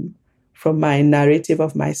from my narrative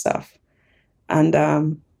of myself. And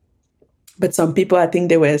but some people, I think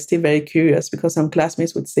they were still very curious, because some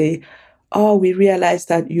classmates would say, oh, we realized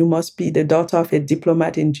that you must be the daughter of a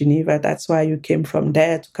diplomat in Geneva. That's why you came from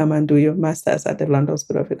there to come and do your master's at the London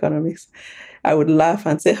School of Economics. I would laugh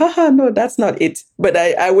and say, haha, no, that's not it. But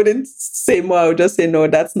I wouldn't say more. I would just say, no,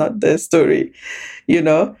 that's not the story,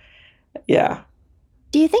 Yeah.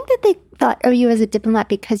 Do you think that they thought of you as a diplomat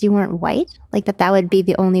because you weren't white? Like that would be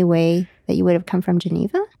the only way that you would have come from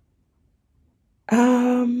Geneva?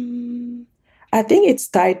 I think it's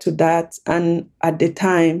tied to that. And at the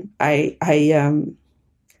time, I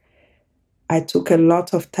took a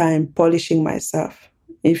lot of time polishing myself.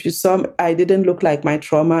 If you saw, I didn't look like my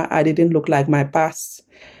trauma. I didn't look like my past.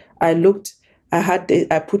 I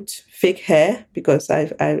put fake hair, because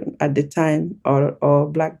I at the time, or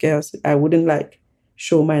Black girls, I wouldn't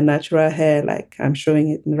show my natural hair like I'm showing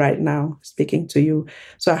it right now, speaking to you.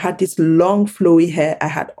 So I had this long, flowy hair I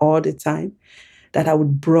had all the time that I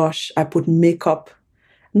would brush. I put makeup,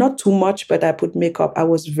 not too much, but I put makeup. I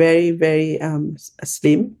was very, very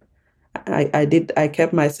slim. I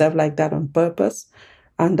kept myself like that on purpose.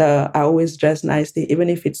 And I always dress nicely, even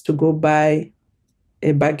if it's to go buy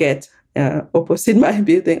a baguette opposite my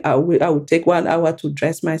building. I would take 1 hour to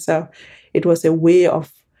dress myself. It was a way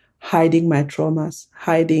of hiding my traumas,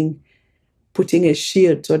 putting a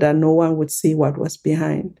shield so that no one would see what was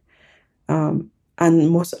behind. And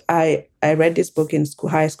I read this book in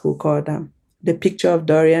high school called The Picture of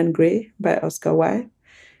Dorian Gray by Oscar Wilde.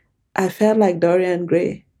 I felt like Dorian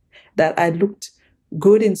Gray, that I looked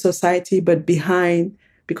good in society, but behind,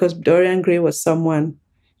 because Dorian Gray was someone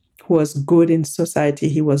who was good in society.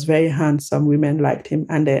 He was very handsome. Women liked him.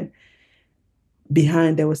 And then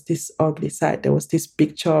behind, there was this ugly side. There was this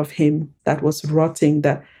picture of him that was rotting,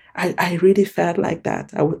 that I really felt like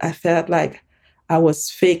that. I felt like I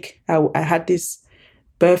was fake. I had this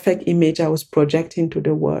perfect image I was projecting to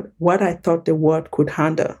the world, what I thought the world could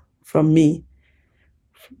handle from me.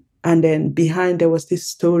 And then behind, there was this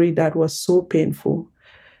story that was so painful,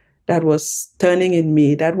 that was turning in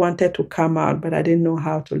me, that wanted to come out, but I didn't know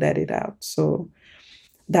how to let it out. So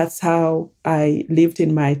that's how I lived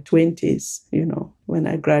in my 20s, when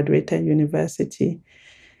I graduated university.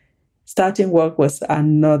 Starting work was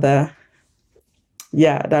that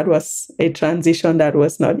was a transition that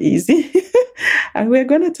was not easy. And we're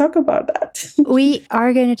going to talk about that. We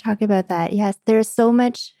are going to talk about that. Yes, there's so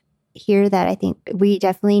much here that I think we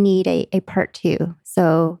definitely need a part two.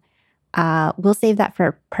 So we'll save that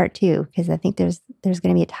for part two because I think there's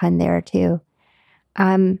going to be a ton there too.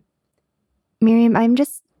 Miriam,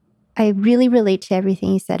 I really relate to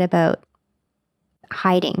everything you said about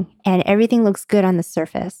hiding, and everything looks good on the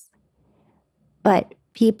surface. But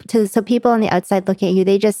people on the outside looking at you,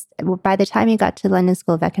 they just, by the time you got to London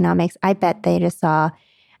School of Economics, I bet they just saw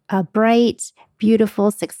a bright, beautiful,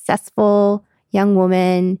 successful young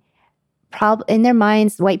woman. In their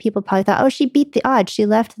minds, white people probably thought, oh, she beat the odds. She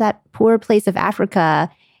left that poor place of Africa,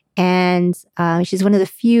 and she's one of the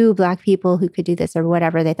few Black people who could do this or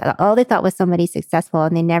whatever. They thought all they thought was somebody successful,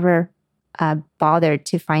 and they never bothered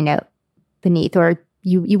to find out beneath, or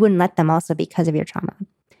you wouldn't let them also because of your trauma.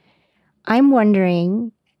 I'm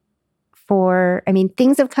wondering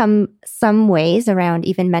things have come some ways around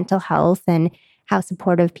even mental health and how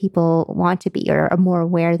supportive people want to be or are more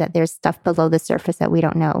aware that there's stuff below the surface that we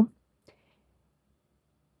don't know.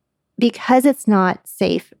 Because it's not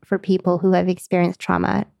safe for people who have experienced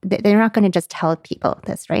trauma, they're not going to just tell people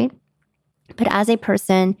this, right? But as a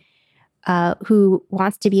person who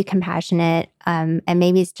wants to be compassionate and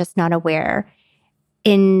maybe is just not aware,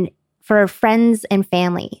 for friends and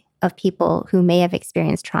family of people who may have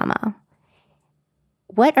experienced trauma,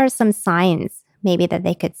 what are some signs maybe that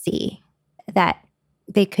they could see that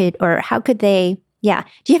they could, or how could they, do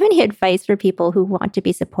you have any advice for people who want to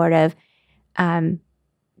be supportive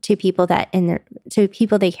to people to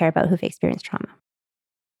people they care about who've experienced trauma?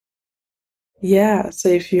 Yeah. So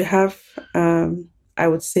if you have, I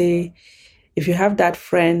would say, if you have that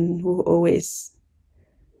friend who always,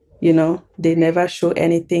 they never show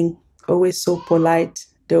anything, always so polite,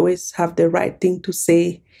 they always have the right thing to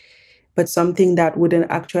say, but something that wouldn't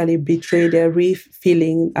actually betray their real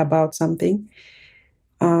feeling about something,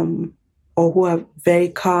 or who are very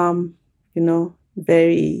calm,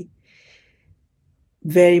 very,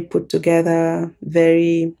 very put together,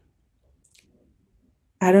 very,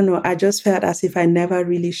 I don't know, I just felt as if I never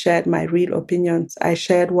really shared my real opinions. I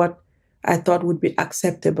shared what I thought would be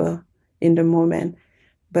acceptable in the moment.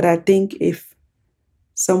 But I think if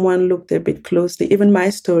someone looked a bit closely, even my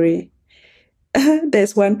story,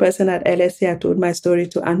 there's one person at LSE I told my story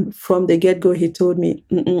to, and from the get-go, he told me,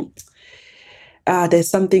 there's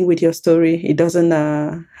something with your story. It doesn't,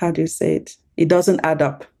 how do you say it? It doesn't add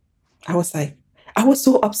up. I was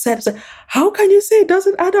so upset. I said, how can you say it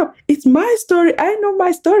doesn't add up? It's my story. I know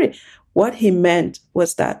my story. What he meant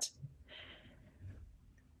was that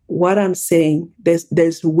what I'm saying,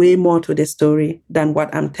 there's way more to the story than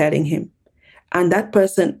what I'm telling him. And that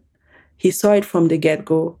person, he saw it from the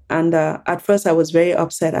get-go. And at first I was very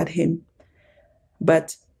upset at him.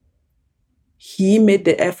 But he made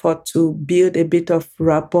the effort to build a bit of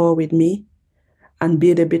rapport with me and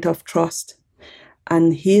build a bit of trust.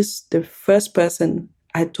 And he's the first person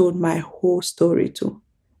I told my whole story to.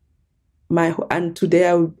 And today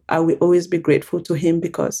I will always be grateful to him,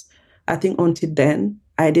 because I think until then,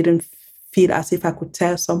 I didn't feel as if I could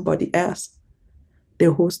tell somebody else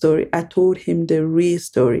the whole story. I told him the real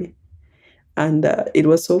story. And it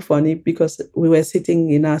was so funny because we were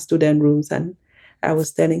sitting in our student rooms and I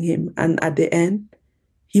was telling him. And at the end,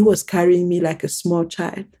 he was carrying me like a small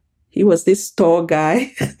child. He was this tall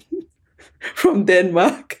guy from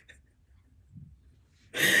Denmark.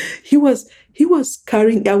 He was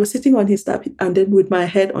carrying, I was sitting on his lap and then with my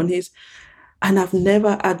head on his, and I'd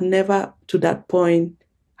never to that point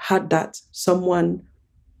had that someone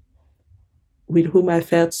with whom I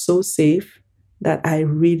felt so safe that I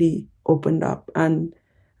really opened up. And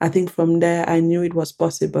I think from there, I knew it was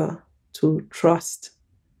possible to trust,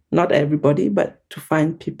 not everybody, but to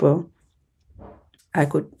find people I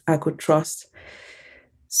could trust.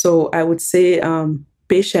 So I would say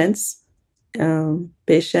patience,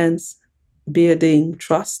 building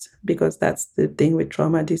trust, because that's the thing with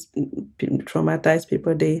trauma. These traumatized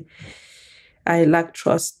people, I lack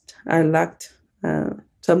trust.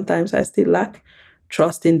 Sometimes I still lack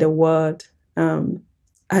trust in the world.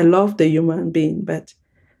 I love the human being, but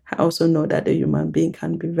I also know that the human being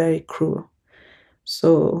can be very cruel.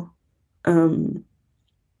 So,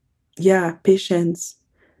 patience.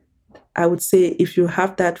 I would say if you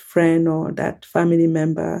have that friend or that family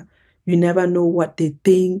member, you never know what they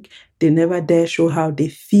think. They never dare show how they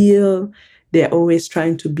feel. They're always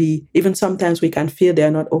trying to be, even sometimes we can feel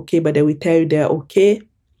they're not okay, but they will tell you they're okay.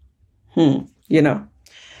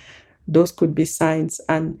 Those could be signs.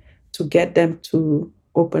 And to get them to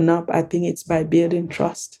open up, I think it's by building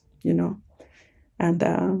trust,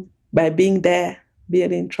 and by being there,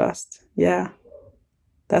 building trust. Yeah,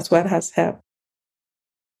 that's what has helped.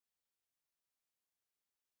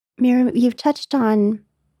 Miriam, you've touched on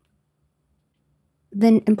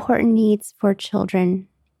the important needs for children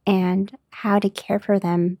and how to care for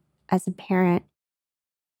them as a parent.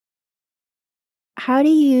 How do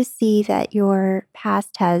you see that your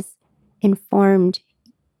past has informed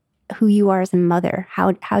who you are as a mother,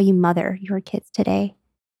 how you mother your kids today?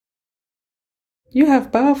 You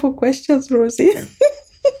have powerful questions, Rosie.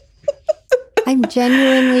 I'm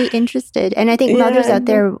genuinely interested. And I think mothers out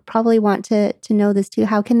there probably want to know this too.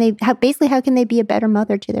 How can they be a better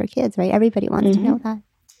mother to their kids, right? Everybody wants to know that.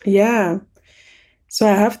 Yeah. So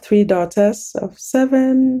I have 3 daughters of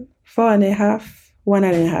 7, 4.5,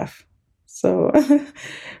 1.5. So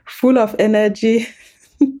full of energy.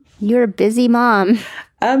 You're a busy mom.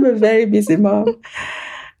 I'm a very busy mom.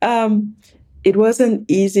 It wasn't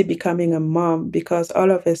easy becoming a mom because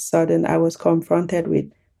all of a sudden I was confronted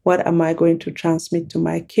with what am I going to transmit to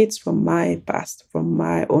my kids from my past, from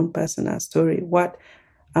my own personal story? What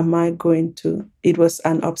am I going to? It was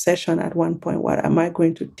an obsession at one point. What am I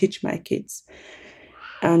going to teach my kids?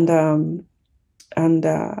 And I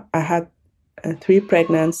had 3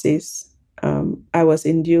 pregnancies. I was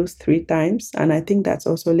induced 3 times, and I think that's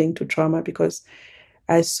also linked to trauma because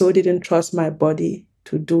I so didn't trust my body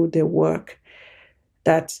to do the work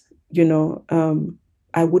that,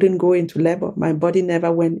 I wouldn't go into labor. My body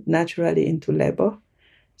never went naturally into labor.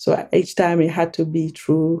 So each time it had to be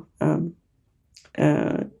through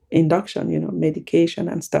induction, medication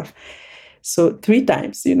and stuff. So 3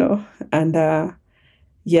 times, and and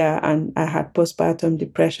I had postpartum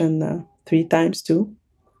depression 3 times too.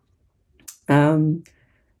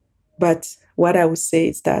 But what I would say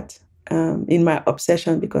is that in my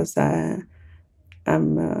obsession, because I'm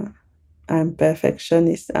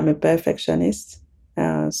perfectionist. I'm a perfectionist.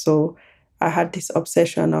 So I had this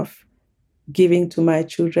obsession of giving to my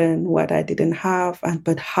children what I didn't have, and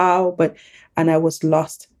I was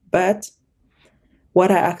lost. But what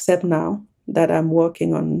I accept now that I'm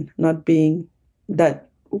working on not being that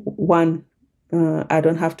one, I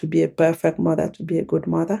don't have to be a perfect mother to be a good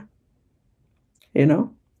mother.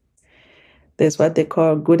 There's what they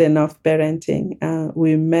call good enough parenting.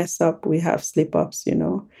 We mess up, we have slip-ups,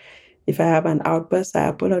 If I have an outburst, I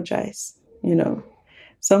apologize.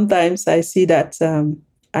 Sometimes I see that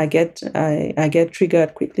I get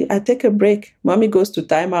triggered quickly. I take a break. Mommy goes to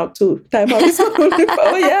timeout too. Timeout is only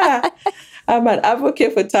oh yeah. I'm an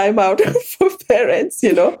advocate for timeout for parents.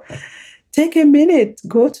 Take a minute,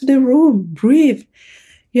 go to the room, breathe.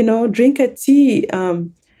 Drink a tea,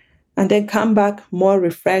 and then come back more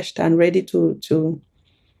refreshed and ready to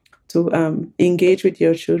engage with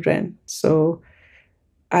your children. So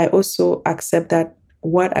I also accept that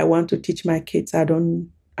what I want to teach my kids, I don't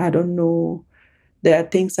know. There are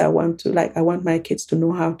things I want to, like, I want my kids to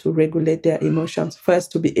know how to regulate their emotions.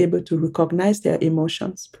 First, to be able to recognize their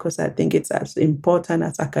emotions, because I think it's as important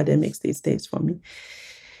as academics these days for me.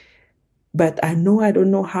 But I know I don't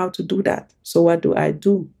know how to do that. So what do? I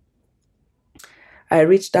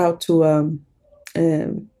reached out to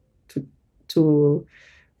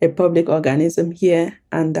a public organism here,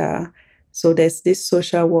 and so there's this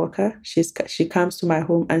social worker. She comes to my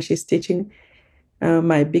home and she's teaching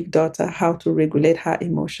my big daughter how to regulate her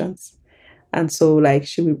emotions. And so like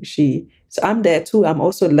so I'm there too. I'm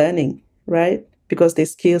also learning, right? Because the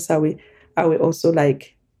skills I will also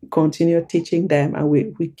like continue teaching them, and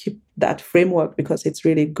we keep that framework because it's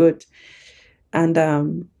really good. And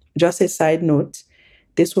just a side note,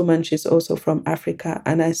 this woman, she's also from Africa,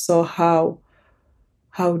 and I saw how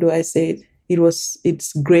do I say it?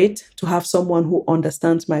 It's great to have someone who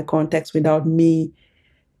understands my context without me,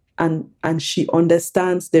 and she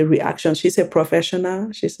understands the reaction. She's a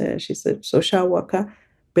professional, she's a social worker,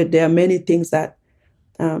 but there are many things that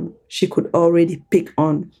she could already pick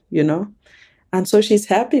on, and so she's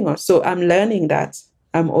helping us. So I'm learning that.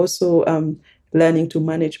 I'm also learning to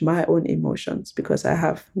manage my own emotions, because I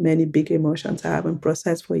have many big emotions I haven't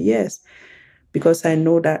processed for years, because I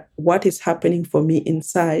know that what is happening for me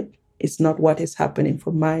inside is not what is happening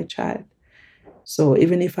for my child. So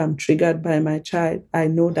even if I'm triggered by my child, I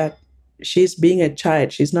know that she's being a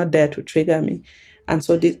child. She's not there to trigger me. And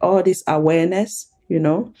so all this awareness,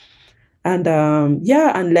 and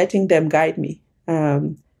and letting them guide me.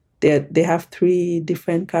 They have 3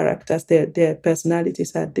 different characters. Their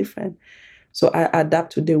personalities are different. So I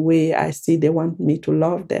adapt to the way I see they want me to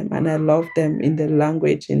love them. And I love them in the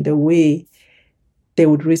language, in the way they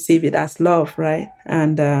would receive it as love, right?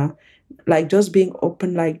 And like just being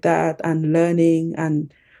open like that and learning.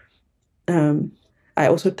 And I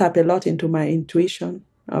also tap a lot into my intuition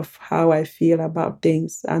of how I feel about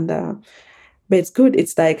things. And But it's good.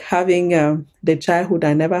 It's like having the childhood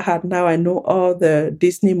I never had. Now I know all the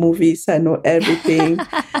Disney movies. I know everything.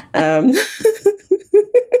 um,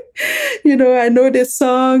 I know the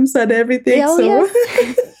songs and everything. Oh, So,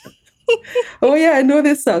 yes. oh yeah, I know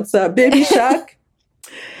the songs. Baby Shark.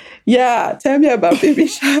 Yeah, tell me about Baby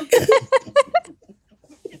Shark.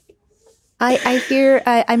 I hear,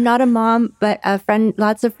 I'm not a mom, but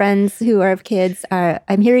lots of friends who have kids,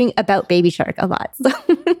 I'm hearing about Baby Shark a lot. So.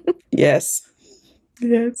 Yes.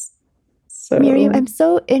 So, Miriam, I'm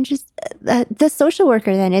so interested. The social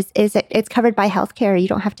worker then, it's covered by healthcare. You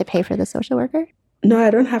don't have to pay for the social worker? No, I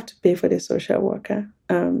don't have to pay for the social worker.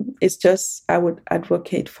 It's just I would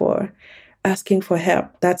advocate for asking for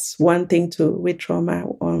help. That's one thing with trauma,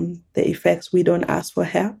 the effects. We don't ask for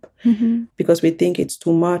help because we think it's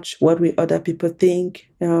too much. What other people think,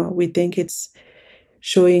 we think it's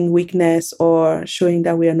showing weakness or showing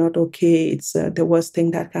that we are not okay. It's the worst thing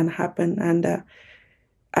that can happen. And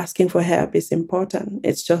asking for help is important.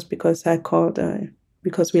 It's just because I called,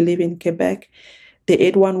 because we live in Quebec, the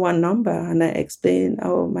 811 number, and I explained,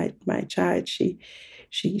 oh, my child, she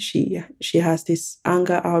has this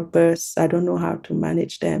anger outbursts. I don't know how to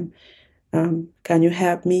manage them. Can you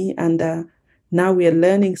help me? And now we are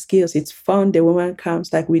learning skills. It's fun. The woman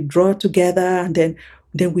comes, like we draw together, and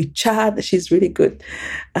then we chat. She's really good.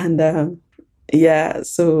 And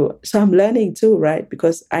so I'm learning too, right?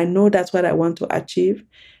 Because I know that's what I want to achieve,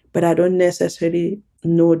 but I don't necessarily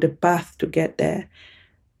know the path to get there.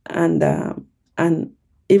 And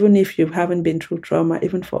even if you haven't been through trauma,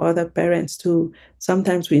 even for other parents too,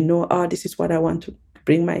 sometimes we know, this is what I want to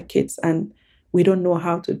bring my kids, and we don't know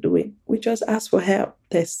how to do it. We just ask for help.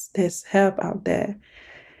 There's help out there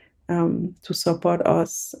to support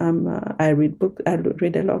us. I read books. I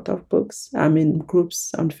read a lot of books. I'm in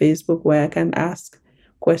groups on Facebook where I can ask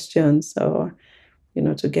questions or,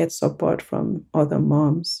 to get support from other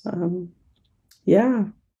moms. Yeah.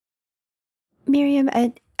 Miriam,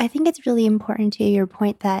 I think it's really important to your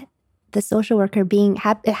point that the social worker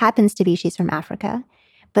it happens to be she's from Africa,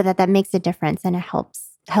 but that makes a difference, and it helps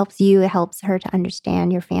you, it helps her to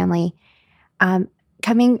understand your family. I'm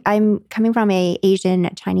coming from a Asian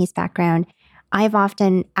Chinese background. I've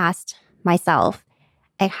often asked myself,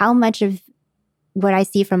 like, how much of what I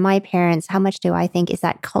see from my parents, how much do I think is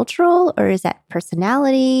that cultural or is that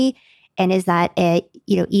personality? And is that a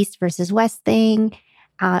East versus West thing?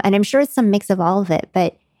 And I'm sure it's some mix of all of it.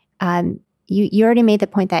 But you already made the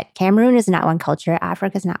point that Cameroon is not one culture,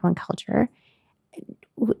 Africa is not one culture.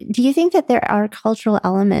 Do you think that there are cultural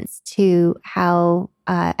elements to how?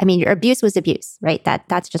 Your abuse was abuse, right?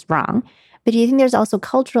 That's just wrong. But do you think there's also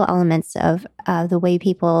cultural elements of the way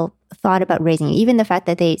people thought about raising you? Even the fact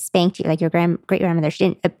that they spanked you, like your great-grandmother, she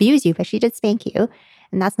didn't abuse you, but she did spank you.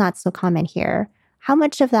 And that's not so common here. How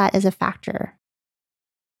much of that is a factor?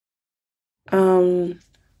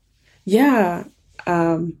 Yeah.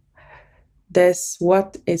 There's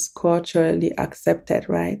what is culturally accepted,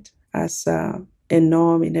 right, as a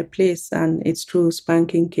norm in a place. And it's true,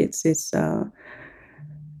 spanking kids is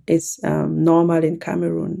normal in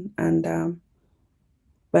Cameroon.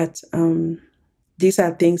 But these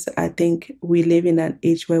are things I think we live in an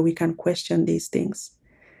age where we can question these things.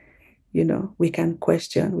 We can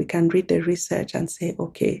question, we can read the research and say,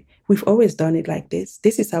 okay, we've always done it like this.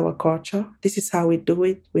 This is our culture. This is how we do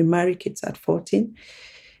it. We marry kids at 14.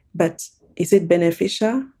 But is it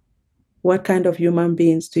beneficial? What kind of human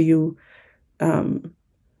beings do you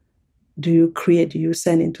create, do you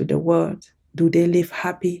send into the world? Do they live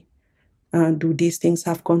happy? Do these things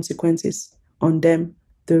have consequences on them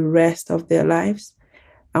the rest of their lives?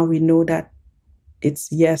 And we know that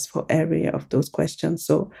it's yes for every of those questions.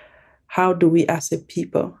 So how do we as a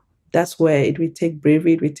people, that's where it will take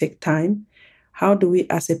bravery, it will take time. How do we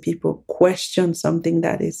as a people question something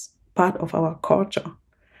that is part of our culture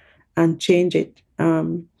and change it?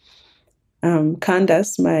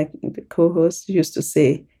 Candace, my co-host, used to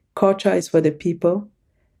say, culture is for the people.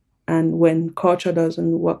 And when culture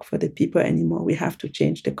doesn't work for the people anymore, we have to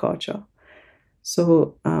change the culture.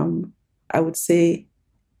 So I would say,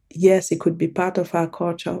 yes, it could be part of our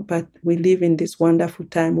culture, but we live in this wonderful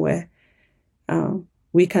time where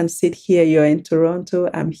we can sit here. You're in Toronto,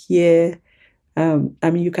 I'm here.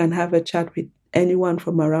 You can have a chat with anyone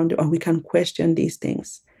from around, or we can question these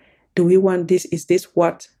things. Do we want this? Is this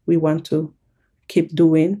what we want to keep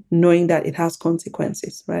doing, knowing that it has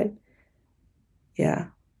consequences, right? Yeah.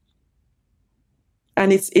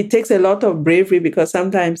 And it takes a lot of bravery, because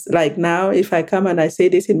sometimes, like now, if I come and I say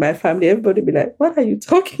this in my family, everybody will be like, what are you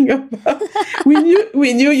talking about?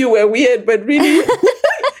 we knew you were weird, but really,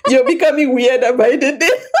 you're becoming weirder by the day.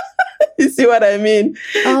 see what I mean?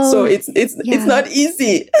 So Oh, it's yeah. not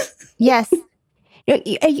easy. Yes.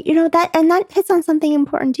 That hits on something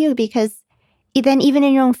important too, because then even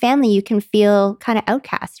in your own family, you can feel kind of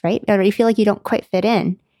outcast, right? Or you feel like you don't quite fit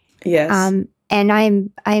in. Yes. And I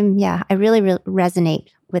really, really resonate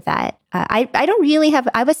with that. I don't really have,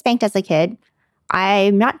 I was spanked as a kid.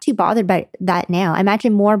 I'm not too bothered by that now. I'm actually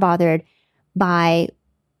more bothered by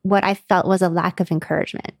what I felt was a lack of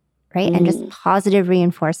encouragement, right? And just positive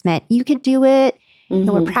reinforcement. You can do it.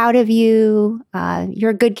 We're proud of you.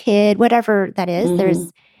 You're a good kid, whatever that is.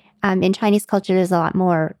 There's, in Chinese culture, there's a lot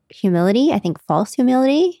more humility, I think false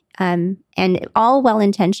humility, and all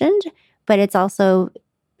well-intentioned, but it's also,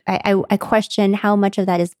 I question how much of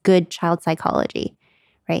that is good child psychology,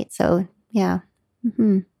 right? So, yeah.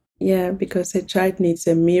 Mm-hmm. Yeah, because a child needs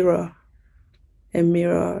a mirror,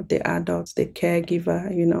 the adults, the caregiver,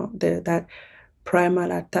 that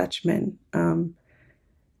primal attachment.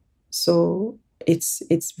 So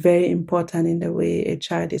it's very important in the way a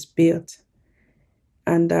child is built.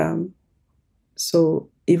 And so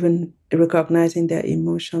even recognizing their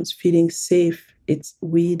emotions, feeling safe, it's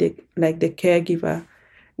like the caregiver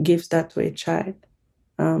gives that to a child.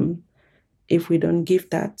 If we don't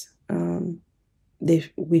give that,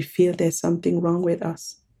 we feel there's something wrong with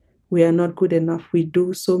us. We are not good enough. We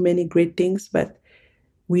do so many great things, but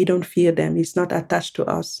we don't feel them. It's not attached to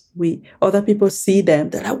us. Other people see them.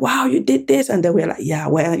 They're like, "Wow, you did this," and then we're like, "Yeah,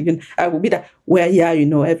 well, I will be that." Well, yeah,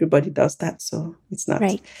 everybody does that, so it's not,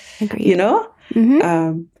 Right. Agreed.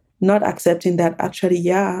 Not accepting that actually,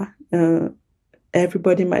 yeah,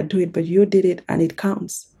 everybody might do it, but you did it, and it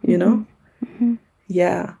counts.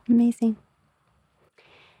 Yeah. Amazing.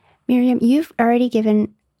 Miriam, you've already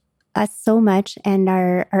given us so much, and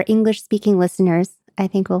our English-speaking listeners, I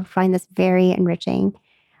think, will find this very enriching.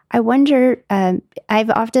 I wonder, I've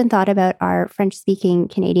often thought about our French-speaking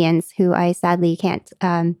Canadians, who I sadly can't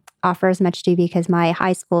offer as much to because my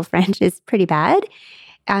high school French is pretty bad.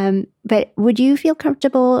 But would you feel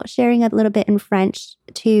comfortable sharing a little bit in French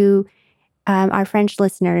to our French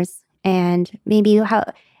listeners, and maybe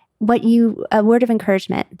a word of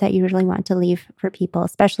encouragement that you really want to leave for people,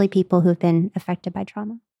 especially people who've been affected by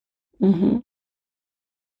trauma? Mm-hmm.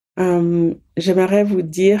 J'aimerais vous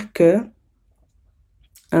dire que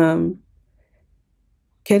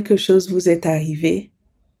quelque chose vous est arrivé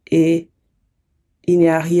et il n'y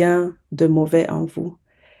a rien de mauvais en vous.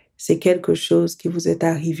 C'est quelque chose qui vous est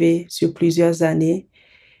arrivé sur plusieurs années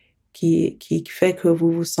qui fait que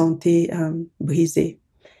vous vous sentez brisé.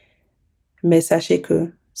 Mais sachez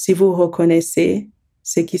que si vous reconnaissez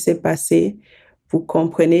ce qui s'est passé, vous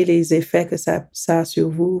comprenez les effets que ça a sur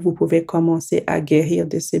vous, vous pouvez commencer à guérir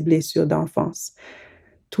de ces blessures d'enfance.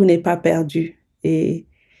 Tout n'est pas perdu. Et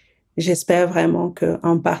j'espère vraiment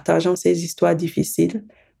qu'en partageant ces histoires difficiles,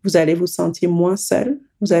 vous allez vous sentir moins seul.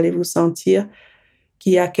 Vous allez vous sentir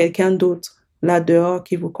qu'il y a quelqu'un d'autre là dehors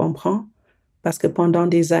qui vous comprend. Parce que pendant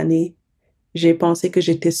des années, j'ai pensé que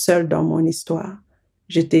j'étais seule dans mon histoire.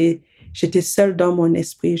 J'étais seule dans mon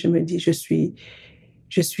esprit. Je me dis, je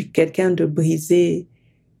suis quelqu'un de brisé.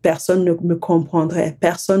 Personne ne me comprendrait.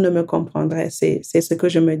 Personne ne me comprendrait. C'est ce que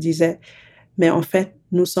je me disais. Mais en fait,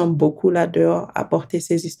 nous sommes beaucoup là dehors à porter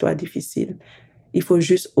ces histoires difficiles. Il faut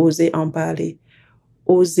juste oser en parler.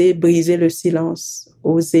 Oser briser le silence.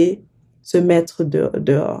 Oser se mettre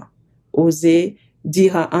dehors. Oser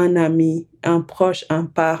dire à un ami, un proche, un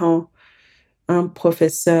parent, un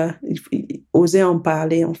professeur, oser en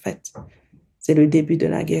parler, en fait. C'est le début de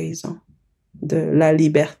la guérison, de la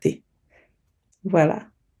liberté. Voilà.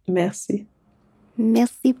 Merci.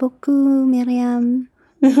 Merci beaucoup, Miriam.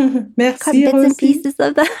 Merci, Cut bits Rosie. and pieces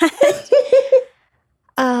of that.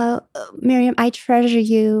 Miriam, I treasure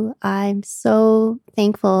you. I'm so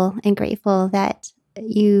thankful and grateful that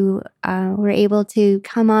you were able to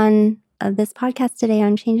come on this podcast today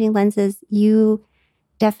on Changing Lenses. You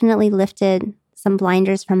definitely lifted some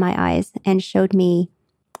blinders from my eyes and showed me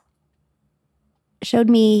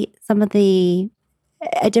some of a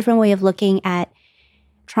different way of looking at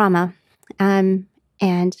trauma, and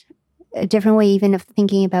a different way even of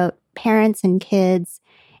thinking about parents and kids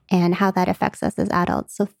and how that affects us as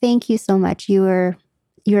adults. So thank you so much. You're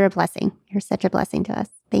a blessing. You're such a blessing to us.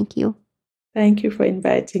 Thank you. Thank you for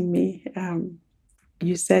inviting me.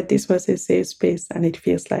 You said this was a safe space, and it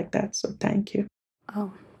feels like that. So thank you.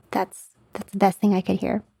 Oh, that's the best thing I could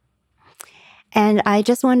hear. And I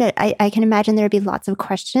just wanted, I can imagine there'd be lots of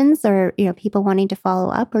questions or, people wanting to follow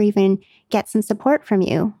up or even get some support from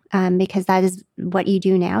you, because that is what you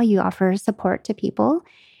do now. You offer support to people.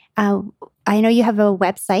 I know you have a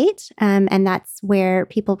website, and that's where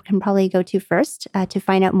people can probably go to first to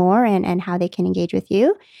find out more and how they can engage with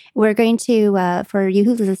you. We're going to, for you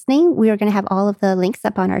who's listening, we are going to have all of the links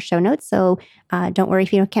up on our show notes. So don't worry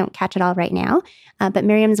if you can't catch it all right now. But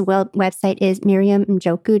Miriam's website is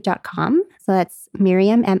miriamnjoku.com. So that's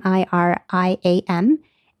Miriam,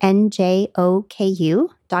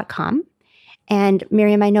 MiriamNjoku.com. And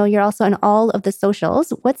Miriam, I know you're also on all of the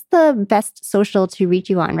socials. What's the best social to reach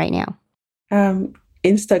you on right now?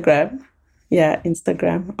 Instagram. Yeah,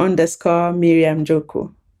 Instagram _Miriam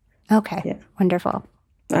Joku. Okay. Yeah. Wonderful.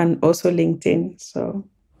 And also LinkedIn. So.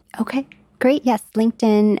 Okay. Great. Yes.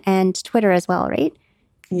 LinkedIn and Twitter as well, right?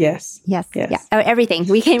 Yes. Yeah. Everything.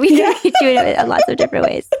 We can reach you in lots of different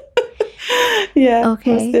ways. Yeah.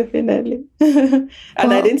 Okay. Most definitely. And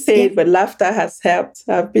I didn't say it, but laughter has helped.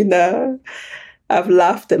 I've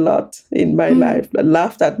laughed a lot in my life. I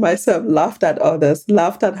laughed at myself, laughed at others,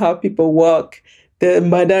 laughed at how people walk, the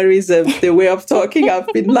mannerisms, the way of talking. I've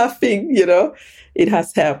been laughing, It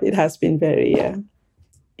has helped. It has been very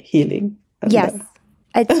healing. And, yes.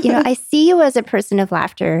 I see you as a person of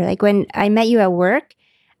laughter. Like when I met you at work,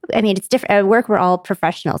 I mean, it's different. At work, we're all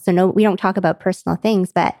professionals. So we don't talk about personal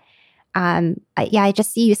things, but I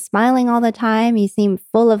just see you smiling all the time. You seem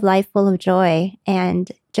full of life, full of joy,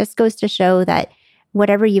 and just goes to show that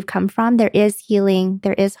whatever you've come from, there is healing,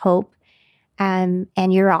 there is hope, and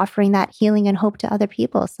you're offering that healing and hope to other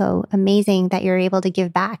people. So amazing that you're able to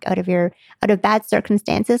give back out of bad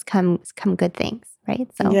circumstances come good things, right?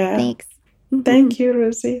 So thanks. Thank you,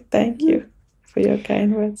 Rosie. Thank you for your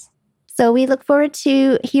kind words. So we look forward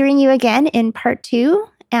to hearing you again in part 2.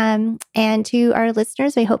 And to our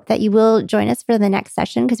listeners, we hope that you will join us for the next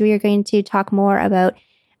session, because we are going to talk more about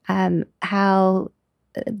how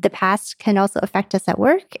the past can also affect us at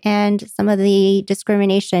work and some of the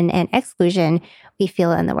discrimination and exclusion we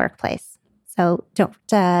feel in the workplace. So don't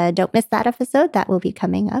miss that episode. That will be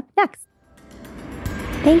coming up next.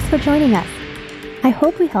 Thanks for joining us. I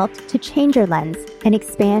hope we helped to change your lens and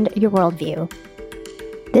expand your worldview.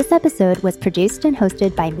 This episode was produced and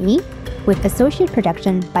hosted by me, with associate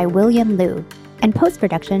production by William Liu and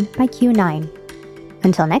post-production by Q9.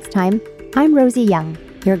 Until next time, I'm Rosie Young,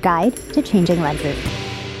 your guide to changing lenses.